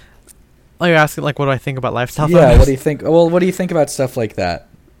 Oh, you're asking, like, what do I think about lifestyle photos? Yeah, what do you think? Well, what do you think about stuff like that?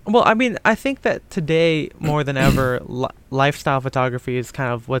 Well, I mean, I think that today, more than ever, lifestyle photography is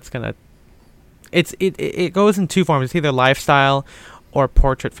kind of what's going to... It goes in two forms. It's either lifestyle or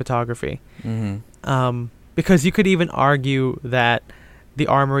portrait photography. Because you could even argue that the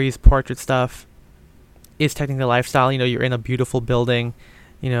Armory's portrait stuff is technically lifestyle. You know, you're in a beautiful building.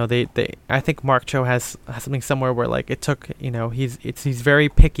 You know, I think Mark Cho has something somewhere where like it took, you know, he's very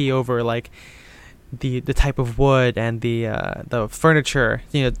picky over like the type of wood and the furniture,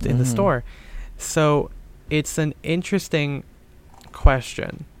 you know, in the store. So it's an interesting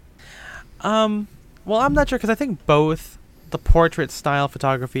question. Well, I'm not sure because I think both the portrait style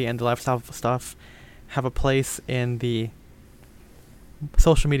photography and the lifestyle stuff have a place in the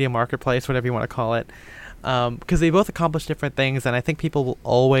social media marketplace, whatever you want to call it. Because they both accomplish different things, and I think people will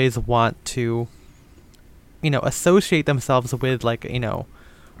always want to, you know, associate themselves with, like, you know,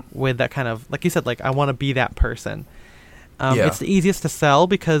 with that kind of, like you said, like, I want to be that person. It's the easiest to sell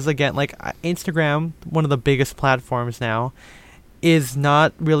because, again, like, Instagram, one of the biggest platforms now, is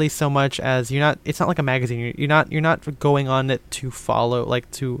not really so much as it's not like a magazine. You're not going on it to follow,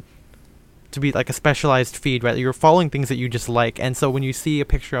 like, to be like a specialized feed, right? You're following things that you just like, and so when you see a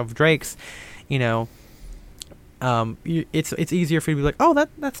picture of Drake's, you know, it's easier for you to be like, oh,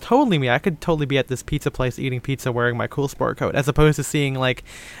 that's totally me. I could totally be at this pizza place eating pizza wearing my cool sport coat, as opposed to seeing like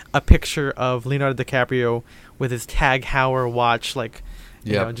a picture of Leonardo DiCaprio with his Tag Heuer watch, like,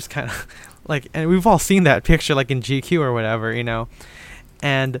 you know, just kind of like, and we've all seen that picture like in GQ or whatever, you know,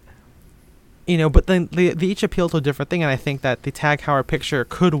 and you know, but then they each appeal to a different thing, and I think that the Tag Heuer picture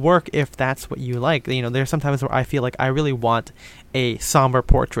could work if that's what you like. You know, there's sometimes where I feel like I really want a somber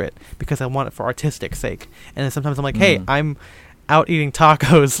portrait because I want it for artistic sake, and then sometimes I'm like, hey, I'm out eating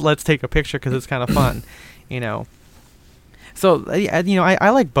tacos, let's take a picture because it's kind of fun, you know. So you know,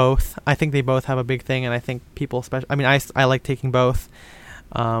 I like both. I think they both have a big thing, and I think people, I mean, I like taking both,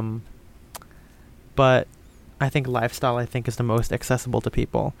 but I think lifestyle, I think, is the most accessible to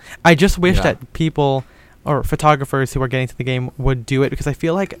people. I just wish that people or photographers who are getting to the game would do it, because I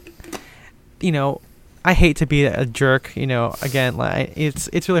feel like, you know, I hate to be a jerk, you know, again, like, it's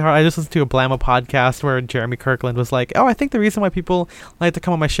really hard. I just listened to a Blammo podcast where Jeremy Kirkland was like, oh, I think the reason why people like to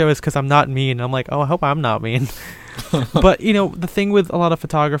come on my show is because I'm not mean. And I'm like, oh, I hope I'm not mean. But, you know, the thing with a lot of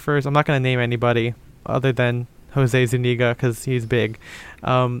photographers, I'm not going to name anybody other than Jose Zuniga because he's big.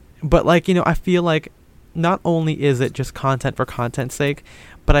 But, like, you know, I feel like not only is it just content for content's sake,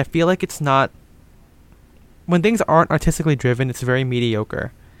 but I feel like it's not, when things aren't artistically driven, it's very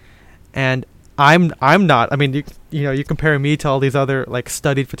mediocre. And I'm not. I mean, you know, you compare me to all these other like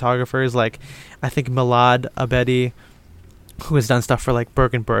studied photographers, like I think Milad Abedi, who has done stuff for like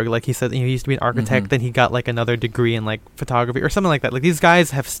Bergenberg. Like he said, you know, he used to be an architect, then he got like another degree in like photography or something like that. Like these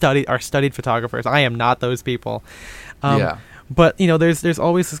guys are studied photographers. I am not those people. But you know, there's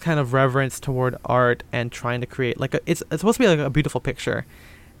always this kind of reverence toward art and trying to create like it's supposed to be like a beautiful picture,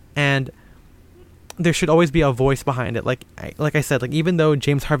 and there should always be a voice behind it. Like I said, like even though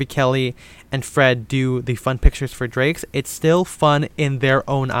James Harvey Kelly and Fred do the fun pictures for Drake's, it's still fun in their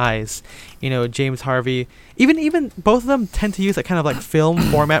own eyes. You know, James Harvey, even both of them tend to use that kind of like film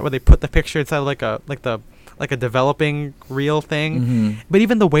format where they put the picture inside of like a developing reel thing. But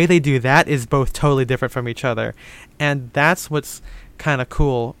even the way they do that is both totally different from each other, and that's what's kind of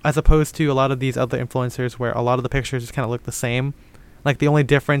cool, as opposed to a lot of these other influencers where a lot of the pictures just kind of look the same. Like the only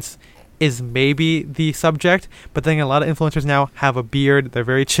difference is maybe the subject, but then a lot of influencers now have a beard. They're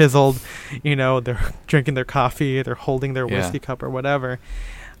very chiseled, they're drinking their coffee, they're holding their whiskey cup or whatever.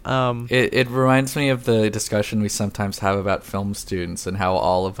 It reminds me of the discussion we sometimes have about film students and how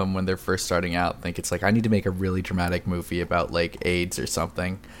all of them, when they're first starting out, think it's like, I need to make a really dramatic movie about like AIDS or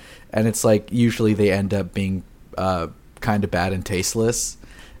something, and it's like usually they end up being kind of bad and tasteless.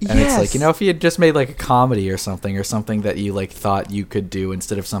 And it's like, if you had just made like a comedy or something that you like thought you could do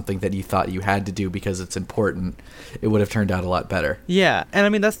instead of something that you thought you had to do because it's important, it would have turned out a lot better. Yeah, and I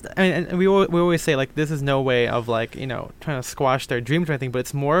mean and we always say like this is no way of like trying to squash their dreams or anything, but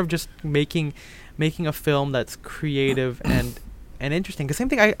it's more of just making a film that's creative and interesting. Because same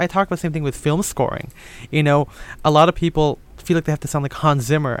thing I talk about the same thing with film scoring. A lot of people feel like they have to sound like Hans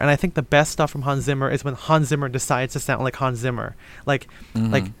Zimmer, and I think the best stuff from Hans Zimmer is when Hans Zimmer decides to sound like Hans Zimmer, like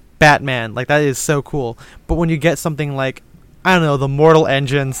Batman, like that is so cool. But when you get something like, I don't know, the Mortal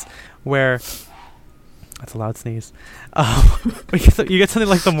Engines, where that's a loud sneeze, you get something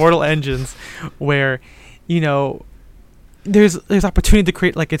like the Mortal Engines, where there's opportunity to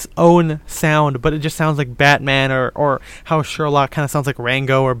create like its own sound, but it just sounds like Batman, or how Sherlock kind of sounds like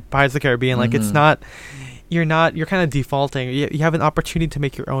Rango or Pirates of the Caribbean. Like it's not. You're kind of defaulting. You have an opportunity to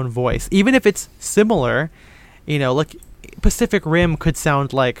make your own voice, even if it's similar. Like Pacific Rim could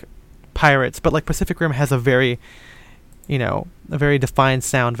sound like Pirates, but like Pacific Rim has a very defined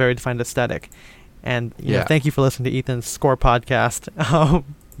sound, very defined aesthetic. And thank you for listening to Ethan's Score podcast.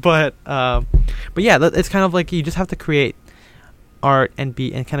 But yeah, it's kind of like you just have to create art and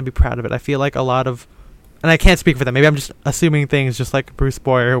kind of be proud of it. I feel like a lot of, and I can't speak for them, maybe I'm just assuming things, just like Bruce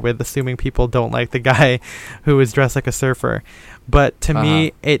Boyer with assuming people don't like the guy who is dressed like a surfer. But to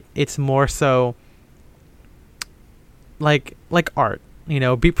me, it's more so like art.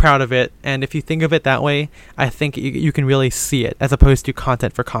 Be proud of it, and if you think of it that way, I think you can really see it as opposed to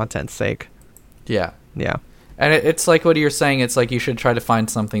content for content's sake. Yeah. And it's like what you're saying. It's like you should try to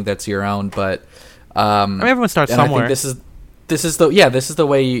find something that's your own, but everyone starts somewhere. I think this is the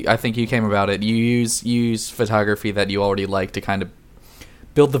way I think you came about it. You use photography that you already like to kind of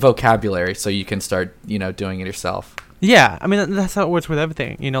build the vocabulary, so you can start doing it yourself. Yeah, I mean that's how it works with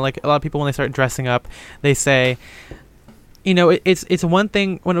everything. Like a lot of people when they start dressing up, they say, it's one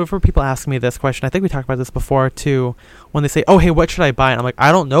thing whenever people ask me this question. I think we talked about this before too. When they say, "Oh, hey, what should I buy?" and I'm like,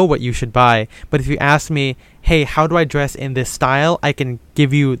 I don't know what you should buy. But if you ask me, "Hey, how do I dress in this style?" I can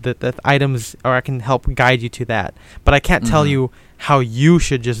give you the items, or I can help guide you to that. But I can't tell you how you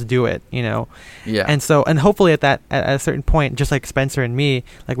should just do it. Yeah. And so, and hopefully at a certain point, just like Spencer and me,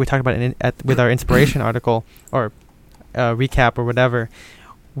 like we talked about with our inspiration article or recap or whatever.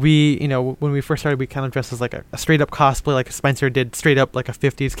 We, when we first started, we kind of dressed as like a straight up cosplay, like Spencer did straight up like a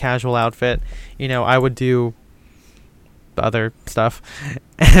 50s casual outfit. I would do the other stuff.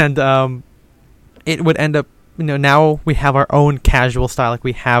 And it would end up, now we have our own casual style. Like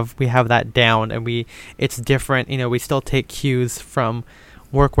we have that down, and it's different. We still take cues from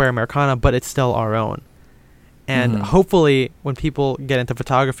workwear Americana, but it's still our own. And hopefully when people get into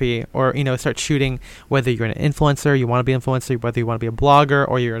photography or, start shooting, whether you're an influencer, you want to be an influencer, whether you want to be a blogger,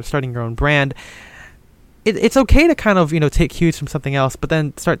 or you're starting your own brand, it's okay to kind of, take cues from something else, but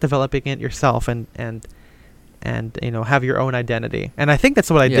then start developing it yourself and have your own identity. And I think that's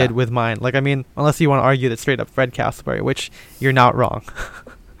what I did with mine. Like, I mean, unless you want to argue that straight up Fred Castleberry, which you're not wrong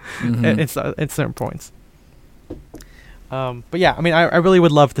in certain points. But yeah, I mean, I really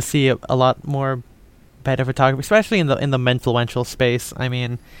would love to see a lot more better photography, especially in the influential space. I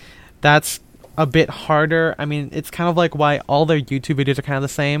mean, that's a bit harder. I mean, it's kind of like why all their YouTube videos are kind of the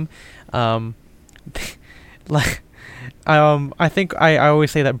same. I think I always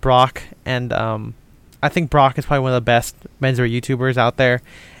say that Brock, and I think Brock is probably one of the best menswear YouTubers out there,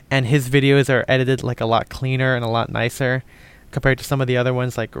 and his videos are edited like a lot cleaner and a lot nicer compared to some of the other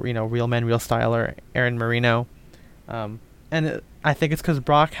ones, like Real Men Real Style or Aaron Marino. I think it's because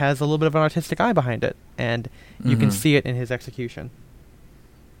Brock has a little bit of an artistic eye behind it, and you can see it in his execution.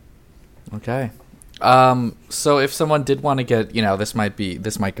 Okay. So if someone did want to get, this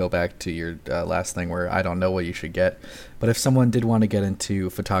might go back to your last thing where I don't know what you should get, but if someone did want to get into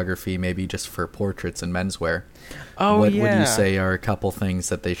photography, maybe just for portraits and menswear, what would you say are a couple things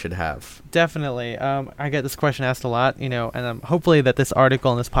that they should have? Definitely. I get this question asked a lot, and hopefully that this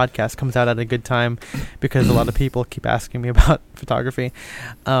article and this podcast comes out at a good time, because a lot of people keep asking me about photography.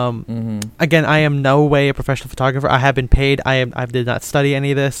 Again, I am no way a professional photographer. I have been paid. I did not study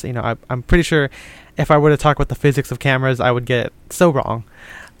any of this. I'm pretty sure if I were to talk about the physics of cameras, I would get it so wrong.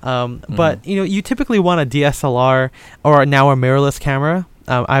 But you typically want a DSLR or now a mirrorless camera.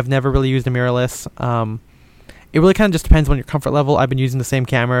 I've never really used a mirrorless. it really kind of just depends on your comfort level. I've been using the same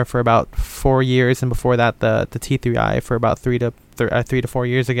camera for about 4 years, and before that the T3i for about 3 to 4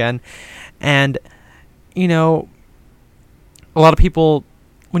 years again. And you know, a lot of people,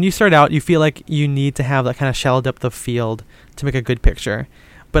 when you start out, you feel like you need to have that kind of shallow depth of field to make a good picture.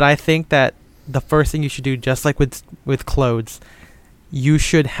 But I think that the first thing you should do, just like with clothes, you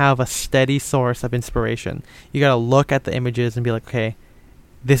should have a steady source of inspiration. You got to look at the images and be like, okay,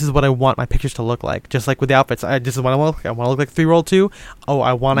 this is what I want my pictures to look like. Just like with the outfits, this is what I want to look like. I want to look like 3-year-old too. Oh,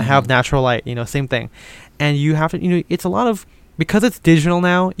 I want to have natural light, same thing. And you have to, it's a lot of, because it's digital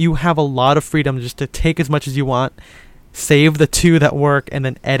now, you have a lot of freedom just to take as much as you want, save the 2 that work, and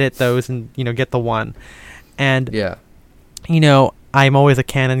then edit those and, get the 1. And, I'm always a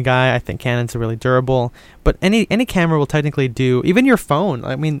Canon guy. I think Canons are really durable. But any camera will technically do, even your phone.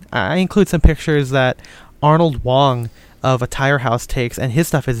 I mean, I include some pictures that Arnold Wong of a tire house takes, and his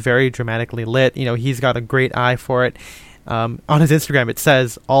stuff is very dramatically lit. He's got a great eye for it. On his Instagram, it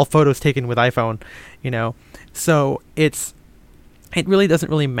says all photos taken with iPhone. So it really doesn't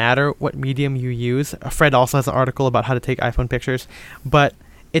really matter what medium you use. Fred also has an article about how to take iPhone pictures, but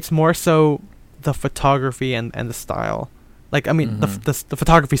it's more so the photography and the style. Like, I mean, the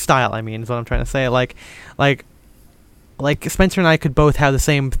photography style, I mean, is what I'm trying to say. Like Spencer and I could both have the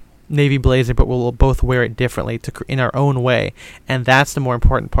same navy blazer, but we'll both wear it differently in our own way, and that's the more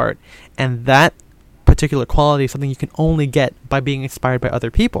important part. And that particular quality is something you can only get by being inspired by other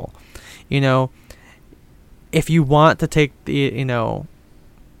people. If you want to take if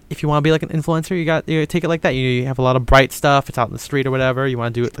you want to be like an influencer, you take it like that. You have a lot of bright stuff. It's out in the street or whatever. You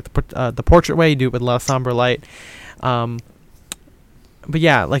want to do it like the portrait way. You do it with a lot of somber light. But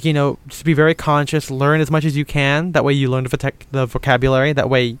yeah, just be very conscious. Learn as much as you can. That way you learn the vocabulary. That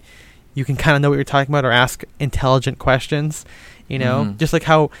way you can kind of know what you're talking about or ask intelligent questions. Just like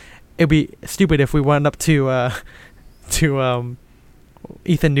how it'd be stupid if we went up to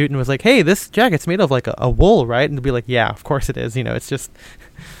Ethan Newton was like, hey, this jacket's made of like a wool, right? And to be like, yeah, of course it is. It's just,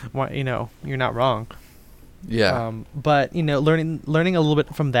 you're not wrong. Yeah. But learning a little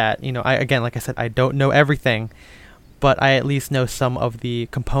bit from that. Like I said, I don't know everything, but I at least know some of the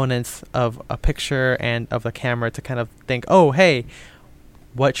components of a picture and of the camera to kind of think, oh, hey,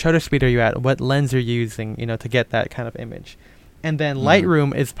 what shutter speed are you at? What lens are you using? To get that kind of image. And then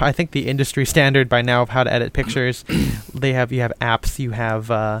Lightroom is, I think, the industry standard by now of how to edit pictures. You have apps. You have,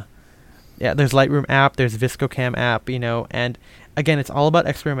 there's Lightroom app. There's ViscoCam app. And again, it's all about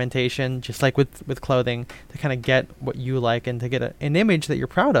experimentation, just like with clothing, to kind of get what you like and to get an image that you're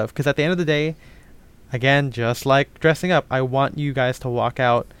proud of. Because at the end of the day, again, just like dressing up, I want you guys to walk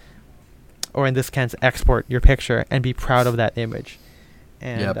out, or in this case, export your picture and be proud of that image.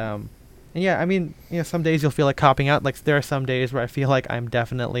 And and yeah, I mean, some days you'll feel like copping out. Like, there are some days where I feel like I'm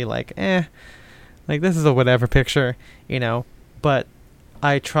definitely like, like this is a whatever picture, but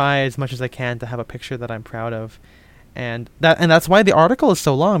I try as much as I can to have a picture that I'm proud of. And that's why the article is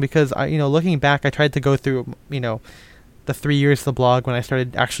so long, because I, looking back, I tried to go through, the 3 years of the blog when I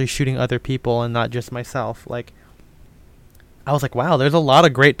started actually shooting other people and not just myself. Like, I was like, wow, there's a lot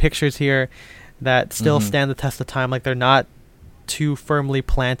of great pictures here that still stand the test of time. Like, they're not too firmly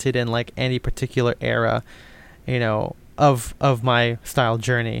planted in like any particular era, of my style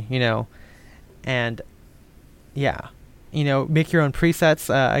journey, and yeah, make your own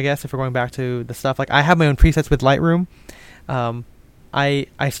presets. I guess if we're going back to the stuff, like I have my own presets with Lightroom.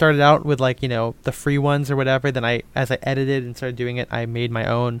 I started out with like, the free ones or whatever. Then as I edited and started doing it, I made my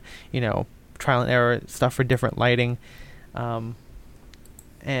own, trial and error stuff for different lighting.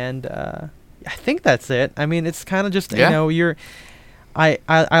 I think that's it. I mean, it's kind of just, I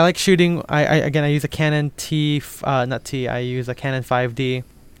like shooting. I use a Canon I use a Canon 5D,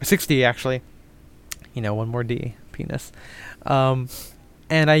 6D actually. One more D, penis. And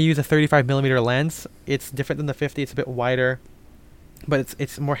I use a 35mm lens. It's different than the 50. It's a bit wider, but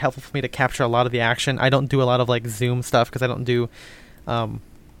it's more helpful for me to capture a lot of the action. I don't do a lot of like zoom stuff because I don't do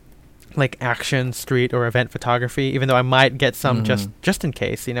like action, street, or event photography, even though I might get some just in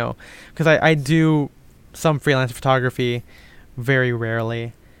case, because I do some freelance photography very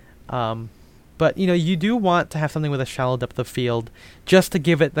rarely. But, you do want to have something with a shallow depth of field just to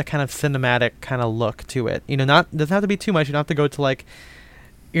give it the kind of cinematic kind of look to it. Doesn't have to be too much. You don't have to go to like,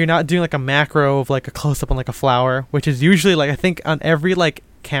 you're not doing like a macro of like a close-up on like a flower, which is usually like, I think on every like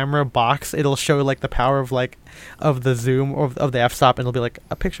camera box it'll show like the power of like of the zoom or of the f-stop, and it'll be like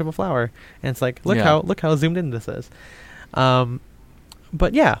a picture of a flower, and it's like look how zoomed in this is.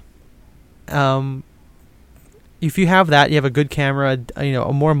 But yeah, if you have that, you have a good camera,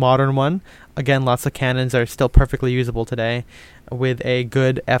 a more modern one. Again, lots of Canons are still perfectly usable today with a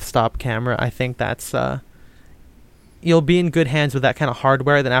good f-stop camera. I think that's you'll be in good hands with that kind of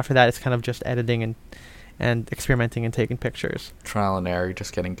hardware. Then after that, it's kind of just editing and experimenting and taking pictures. Trial and error,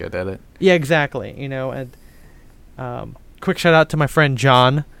 just getting good at it. Yeah, exactly. And quick shout out to my friend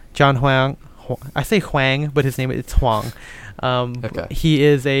John Huang. I say Huang, but his name it's Huang. Okay. He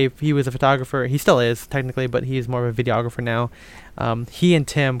was a photographer. He still is technically, but he's more of a videographer now. He and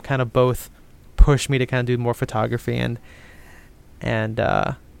Tim kind of both pushed me to kind of do more photography, and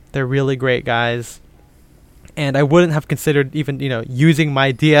they're really great guys. And I wouldn't have considered even using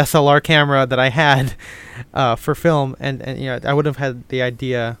my DSLR camera that I had for film, and I wouldn't have had the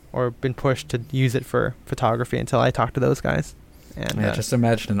idea or been pushed to use it for photography until I talked to those guys. And just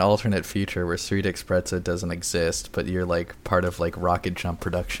imagine an alternate future where Street Exprezza doesn't exist, but you're like part of like Rocket Jump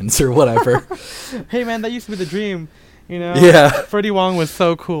Productions or whatever. Hey man, that used to be the dream. Yeah. Freddie Wong was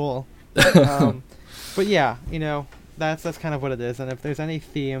so cool. But yeah, that's kind of what it is. And if there's any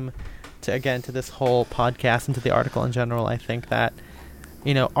theme to this whole podcast and to the article in general, I think that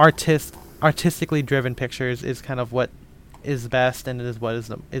artistically driven pictures is kind of what is best, and it is what is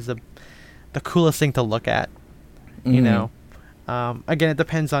the coolest thing to look at. Again, it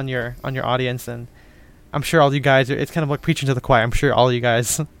depends on your audience, and I'm sure all you guys it's kind of like preaching to the choir. I'm sure all you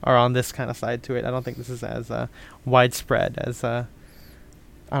guys are on this kind of side to it. I don't think this is as widespread as the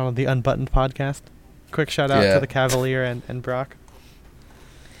Unbuttoned podcast. Quick shout out to the Cavalier and Brock.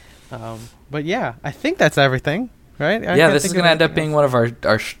 But yeah, I think that's everything, right? This is going to end up being one of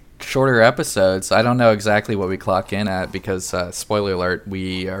our shorter episodes. I don't know exactly what we clock in at because, spoiler alert,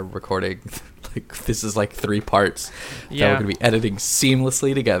 we are recording, this is like 3 parts that we're going to be editing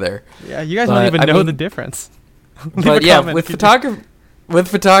seamlessly together. Yeah, you guys don't even know the difference. But yeah, with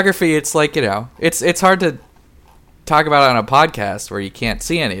photography, it's like, it's hard to talk about it on a podcast where you can't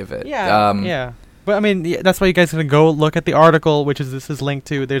see any of it. Yeah. But I mean, that's why you guys are going to go look at the article, which this is linked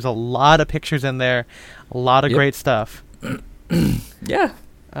to. There's a lot of pictures in there, a lot of great stuff. Yeah.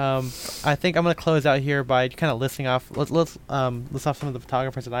 I think I'm going to close out here by kind of listing off. Let's list off some of the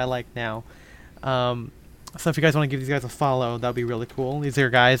photographers that I like now. So if you guys want to give these guys a follow, that'd be really cool. These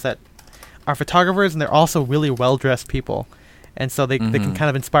are guys that are photographers, and they're also really well-dressed people, and so they can kind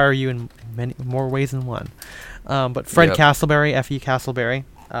of inspire you in many more ways than one. But Fred Castleberry, F.E. Castleberry,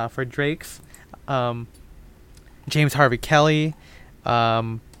 for Drake's. James Harvey Kelly,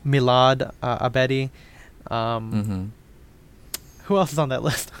 Milad Abedi. Who else is on that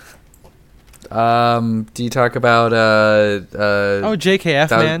list? Do you talk about JKF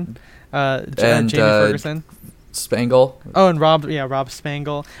man, Jamie Ferguson, Spangle? Oh, and Rob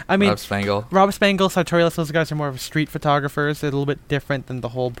Spangle. I mean, Rob Spangle, Sartorius, those guys are more of street photographers. They're a little bit different than the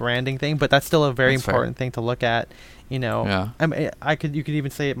whole branding thing, but that's still a very important thing to look at. Yeah. I mean, you could even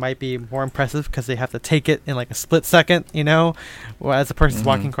say it might be more impressive because they have to take it in like a split second, as a person's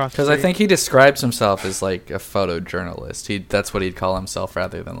walking across the street. Because I think he describes himself as like a photojournalist. That's what he'd call himself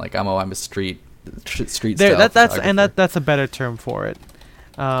rather than like I'm a street style photographer. That's a better term for it.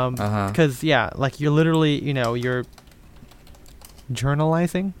 Because like you're literally you're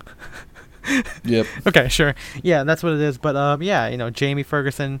journalizing. Yep. Okay, sure. Yeah, that's what it is. But Jamie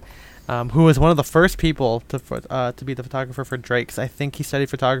Ferguson, who was one of the first people to be the photographer for Drake's. I think he studied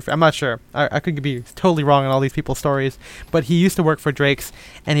photography. I'm not sure. I could be totally wrong on all these people's stories. But he used to work for Drake's,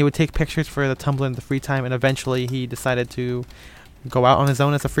 and he would take pictures for the Tumblr in the free time. And eventually, he decided to go out on his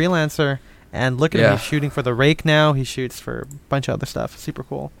own as a freelancer. And look at him, he's shooting for the Rake now. He shoots for a bunch of other stuff. Super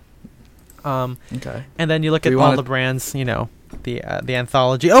cool. Okay. And then you look at all the brands, the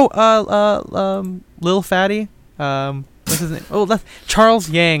anthology. Oh, Lil Fatty. What's his name? Oh, that's Charles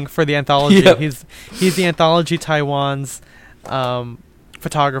Yang for the anthology. Yep. He's the anthology Taiwan's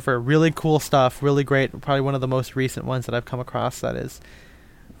photographer. Really cool stuff. Really great. Probably one of the most recent ones that I've come across. That is,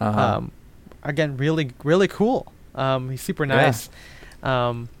 again, really, really cool. He's super nice.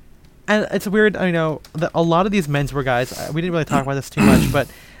 Yeah. And it's weird, that a lot of these menswear guys, we didn't really talk about this too much, but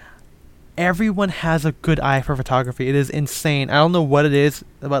everyone has a good eye for photography. It is insane. I don't know what it is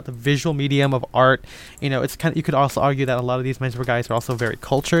about the visual medium of art. It's kind of, you could also argue that a lot of these menswear guys are also very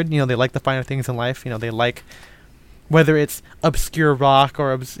cultured. They like the finer things in life. They like, whether it's obscure rock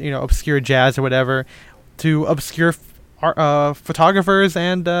or obscure jazz or whatever, to obscure photographers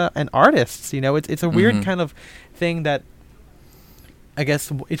and artists. It's a weird kind of thing that, I guess,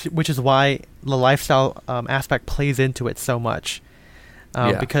 which is why the lifestyle aspect plays into it so much.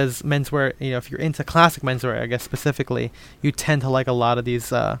 Because menswear, if you're into classic menswear, I guess specifically, you tend to like a lot of these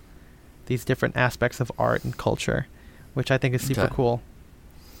different aspects of art and culture, which I think is super cool.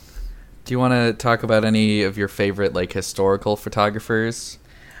 Do you want to talk about any of your favorite historical photographers?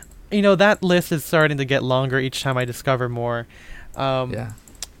 That list is starting to get longer each time I discover more.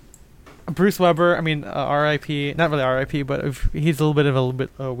 Bruce Weber, I mean, R.I.P. Not really R.I.P., but he's a little bit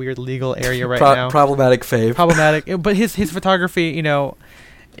a weird legal area right now. Problematic fave. Problematic, but his photography,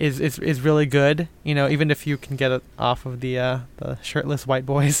 is really good. Even if you can get it off of the shirtless white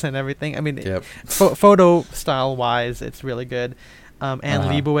boys and everything. I mean, yep. Photo style wise, it's really good. Anne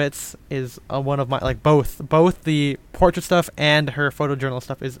Leibovitz is one of my both the portrait stuff and her photojournal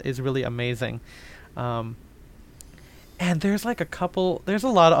stuff is really amazing. And there's there's a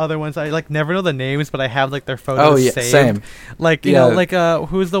lot of other ones I never know the names, but I have their photos saved. Same.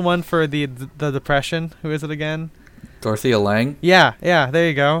 Who's the one for the depression? Who is it again? Dorothea Lange? Yeah, there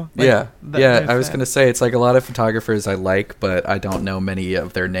you go. I was going to say, it's a lot of photographers I like, but I don't know many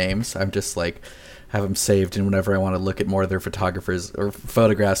of their names. I'm just have them saved, and whenever I want to look at more of their photographers or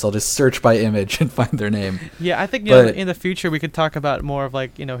photographs, I'll just search by image and find their name. Yeah, I think in the future we could talk about more of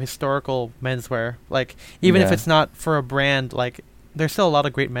historical menswear. Even if it's not for a brand, there's still a lot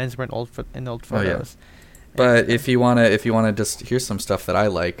of great menswear in old photos. Oh, yeah. But if you wanna just here's some stuff that I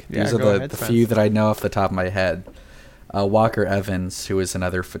like. These are the few that I know off the top of my head. Walker Evans, who is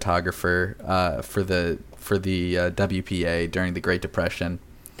another photographer for the WPA during the Great Depression.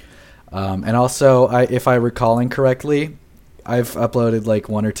 And also, if I'm recalling correctly, I've uploaded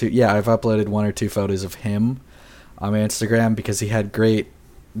one or two. Yeah, I've uploaded one or two photos of him on my Instagram because he had great,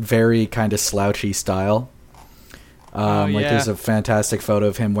 very kind of slouchy style. There's a fantastic photo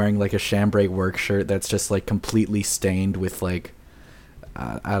of him wearing a chambray work shirt that's just completely stained with I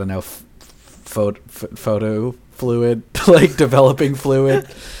don't know, photo fluid, developing fluid,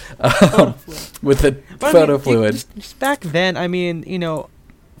 with the photo fluid. Just back then,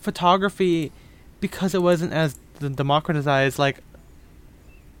 photography, because it wasn't as democratized,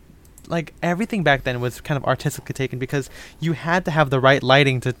 everything back then was kind of artistically taken because you had to have the right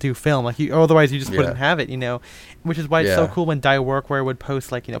lighting to do film. Otherwise you just wouldn't have it, which is why it's so cool when Die Workwear would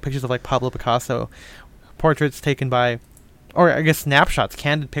post pictures of Pablo Picasso, portraits taken by, or I guess snapshots,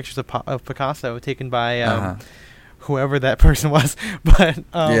 candid pictures of Picasso taken by whoever that person was. But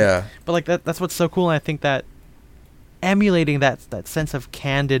that's what's so cool, and I think that emulating that sense of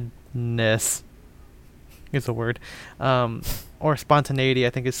candidness is the word, or spontaneity,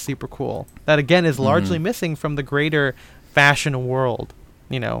 I think is super cool. That again is largely missing from the greater fashion world,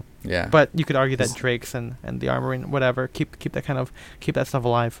 Yeah. But you could argue that Drake's and the Armory and whatever keep that stuff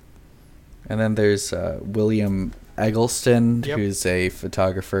alive. And then there's William Eggleston, who's a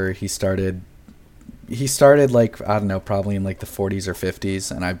photographer. He started I don't know, probably in the 40s or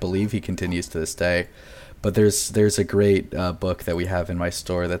 50s, and I believe he continues to this day. But there's a great book that we have in my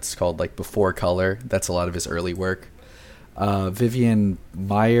store that's called Before Color. That's a lot of his early work. Vivian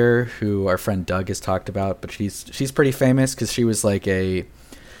Meyer, who our friend Doug has talked about, but she's pretty famous because she was I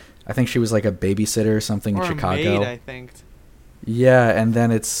think she was a babysitter or something in Chicago. Maid, I think. Yeah, and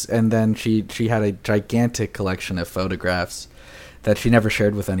then she had a gigantic collection of photographs that she never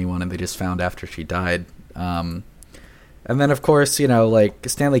shared with anyone, and they just found after she died. And then, of course,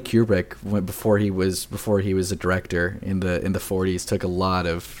 Stanley Kubrick, before he was a director in the 40s, took a lot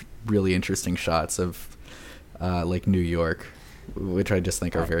of really interesting shots of New York, which I just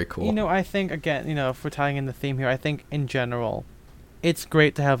think are very cool. I think, again, if we're tying in the theme here, I think in general, it's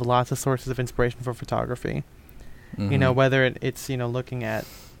great to have lots of sources of inspiration for photography. Mm-hmm. Whether it's looking at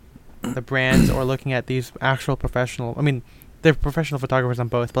the brands or looking at these actual professional. They're professional photographers on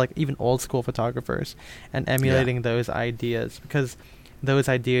both, but even old school photographers, and emulating those ideas, because those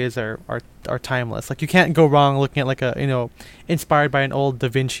ideas are timeless. You can't go wrong looking at a inspired by an old Da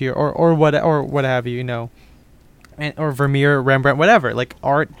Vinci or what have you, or Vermeer, Rembrandt, whatever.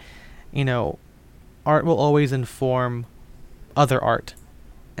 Art, art will always inform other art,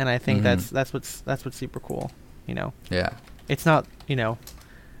 and I think that's what's super cool. Yeah. It's not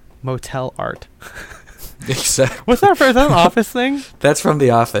motel art. Exactly. What's that for? Is that an Office thing? That's from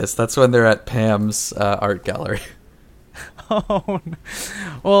The Office. That's when they're at Pam's art gallery. Oh,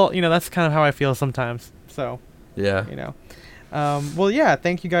 well, that's kind of how I feel sometimes. So, yeah.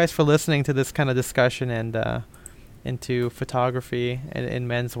 Thank you guys for listening to this kind of discussion and into photography and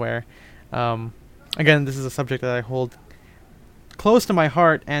menswear. Again, this is a subject that I hold close to my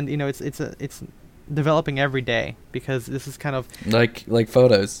heart, and it's developing every day because this is kind of like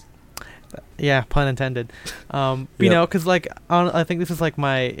photos. Yeah, pun intended. Because I think this is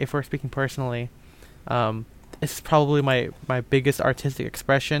if we're speaking personally, it's probably my biggest artistic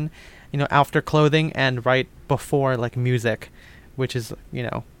expression, after clothing and right before music, which is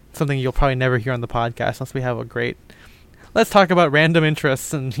something you'll probably never hear on the podcast unless we have a great. Let's talk about random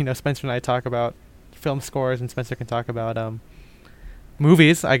interests, and Spencer and I talk about film scores, and Spencer can talk about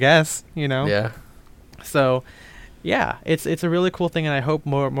movies, I guess. Yeah. So, yeah, it's a really cool thing, and I hope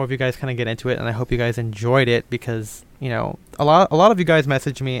more of you guys kind of get into it, and I hope you guys enjoyed it, because you know a lot of you guys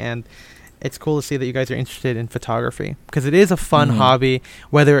message me, and it's cool to see that you guys are interested in photography, because it is a fun hobby,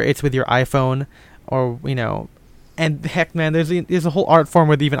 whether it's with your iPhone or you know. And heck, man, there's a whole art form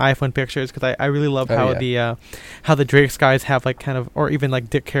with even iPhone pictures, because I really love how the Drake's guys have like kind of, or even like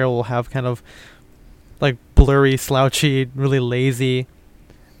Dick Carroll will have kind of like blurry, slouchy, really lazy,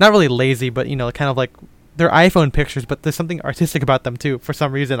 not really lazy, but you know, kind of like they're iPhone pictures, but there's something artistic about them too for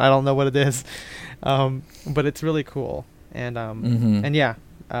some reason. I don't know what it is, but it's really cool, and and yeah,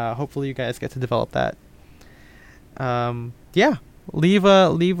 hopefully you guys get to develop that. Yeah. Leave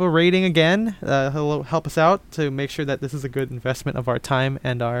a rating again. It'll help us out to make sure that this is a good investment of our time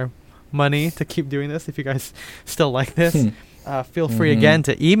and our money to keep doing this. If you guys still like this, feel free again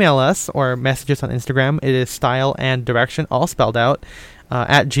to email us or message us on Instagram. It is style and direction, all spelled out,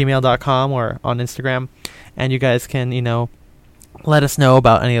 at gmail.com or on Instagram. And you guys can, you know, let us know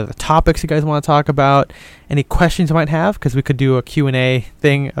about any other topics you guys want to talk about, any questions you might have, because we could do a Q&A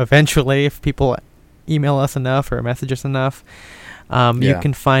thing eventually if people email us enough or message us enough. You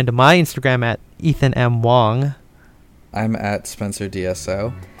can find my Instagram at Ethan M. Wong. I'm at Spencer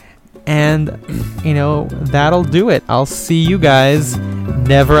DSO. And, you know, that'll do it. I'll see you guys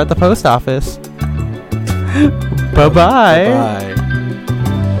never at the post office. Bye-bye. Bye-bye.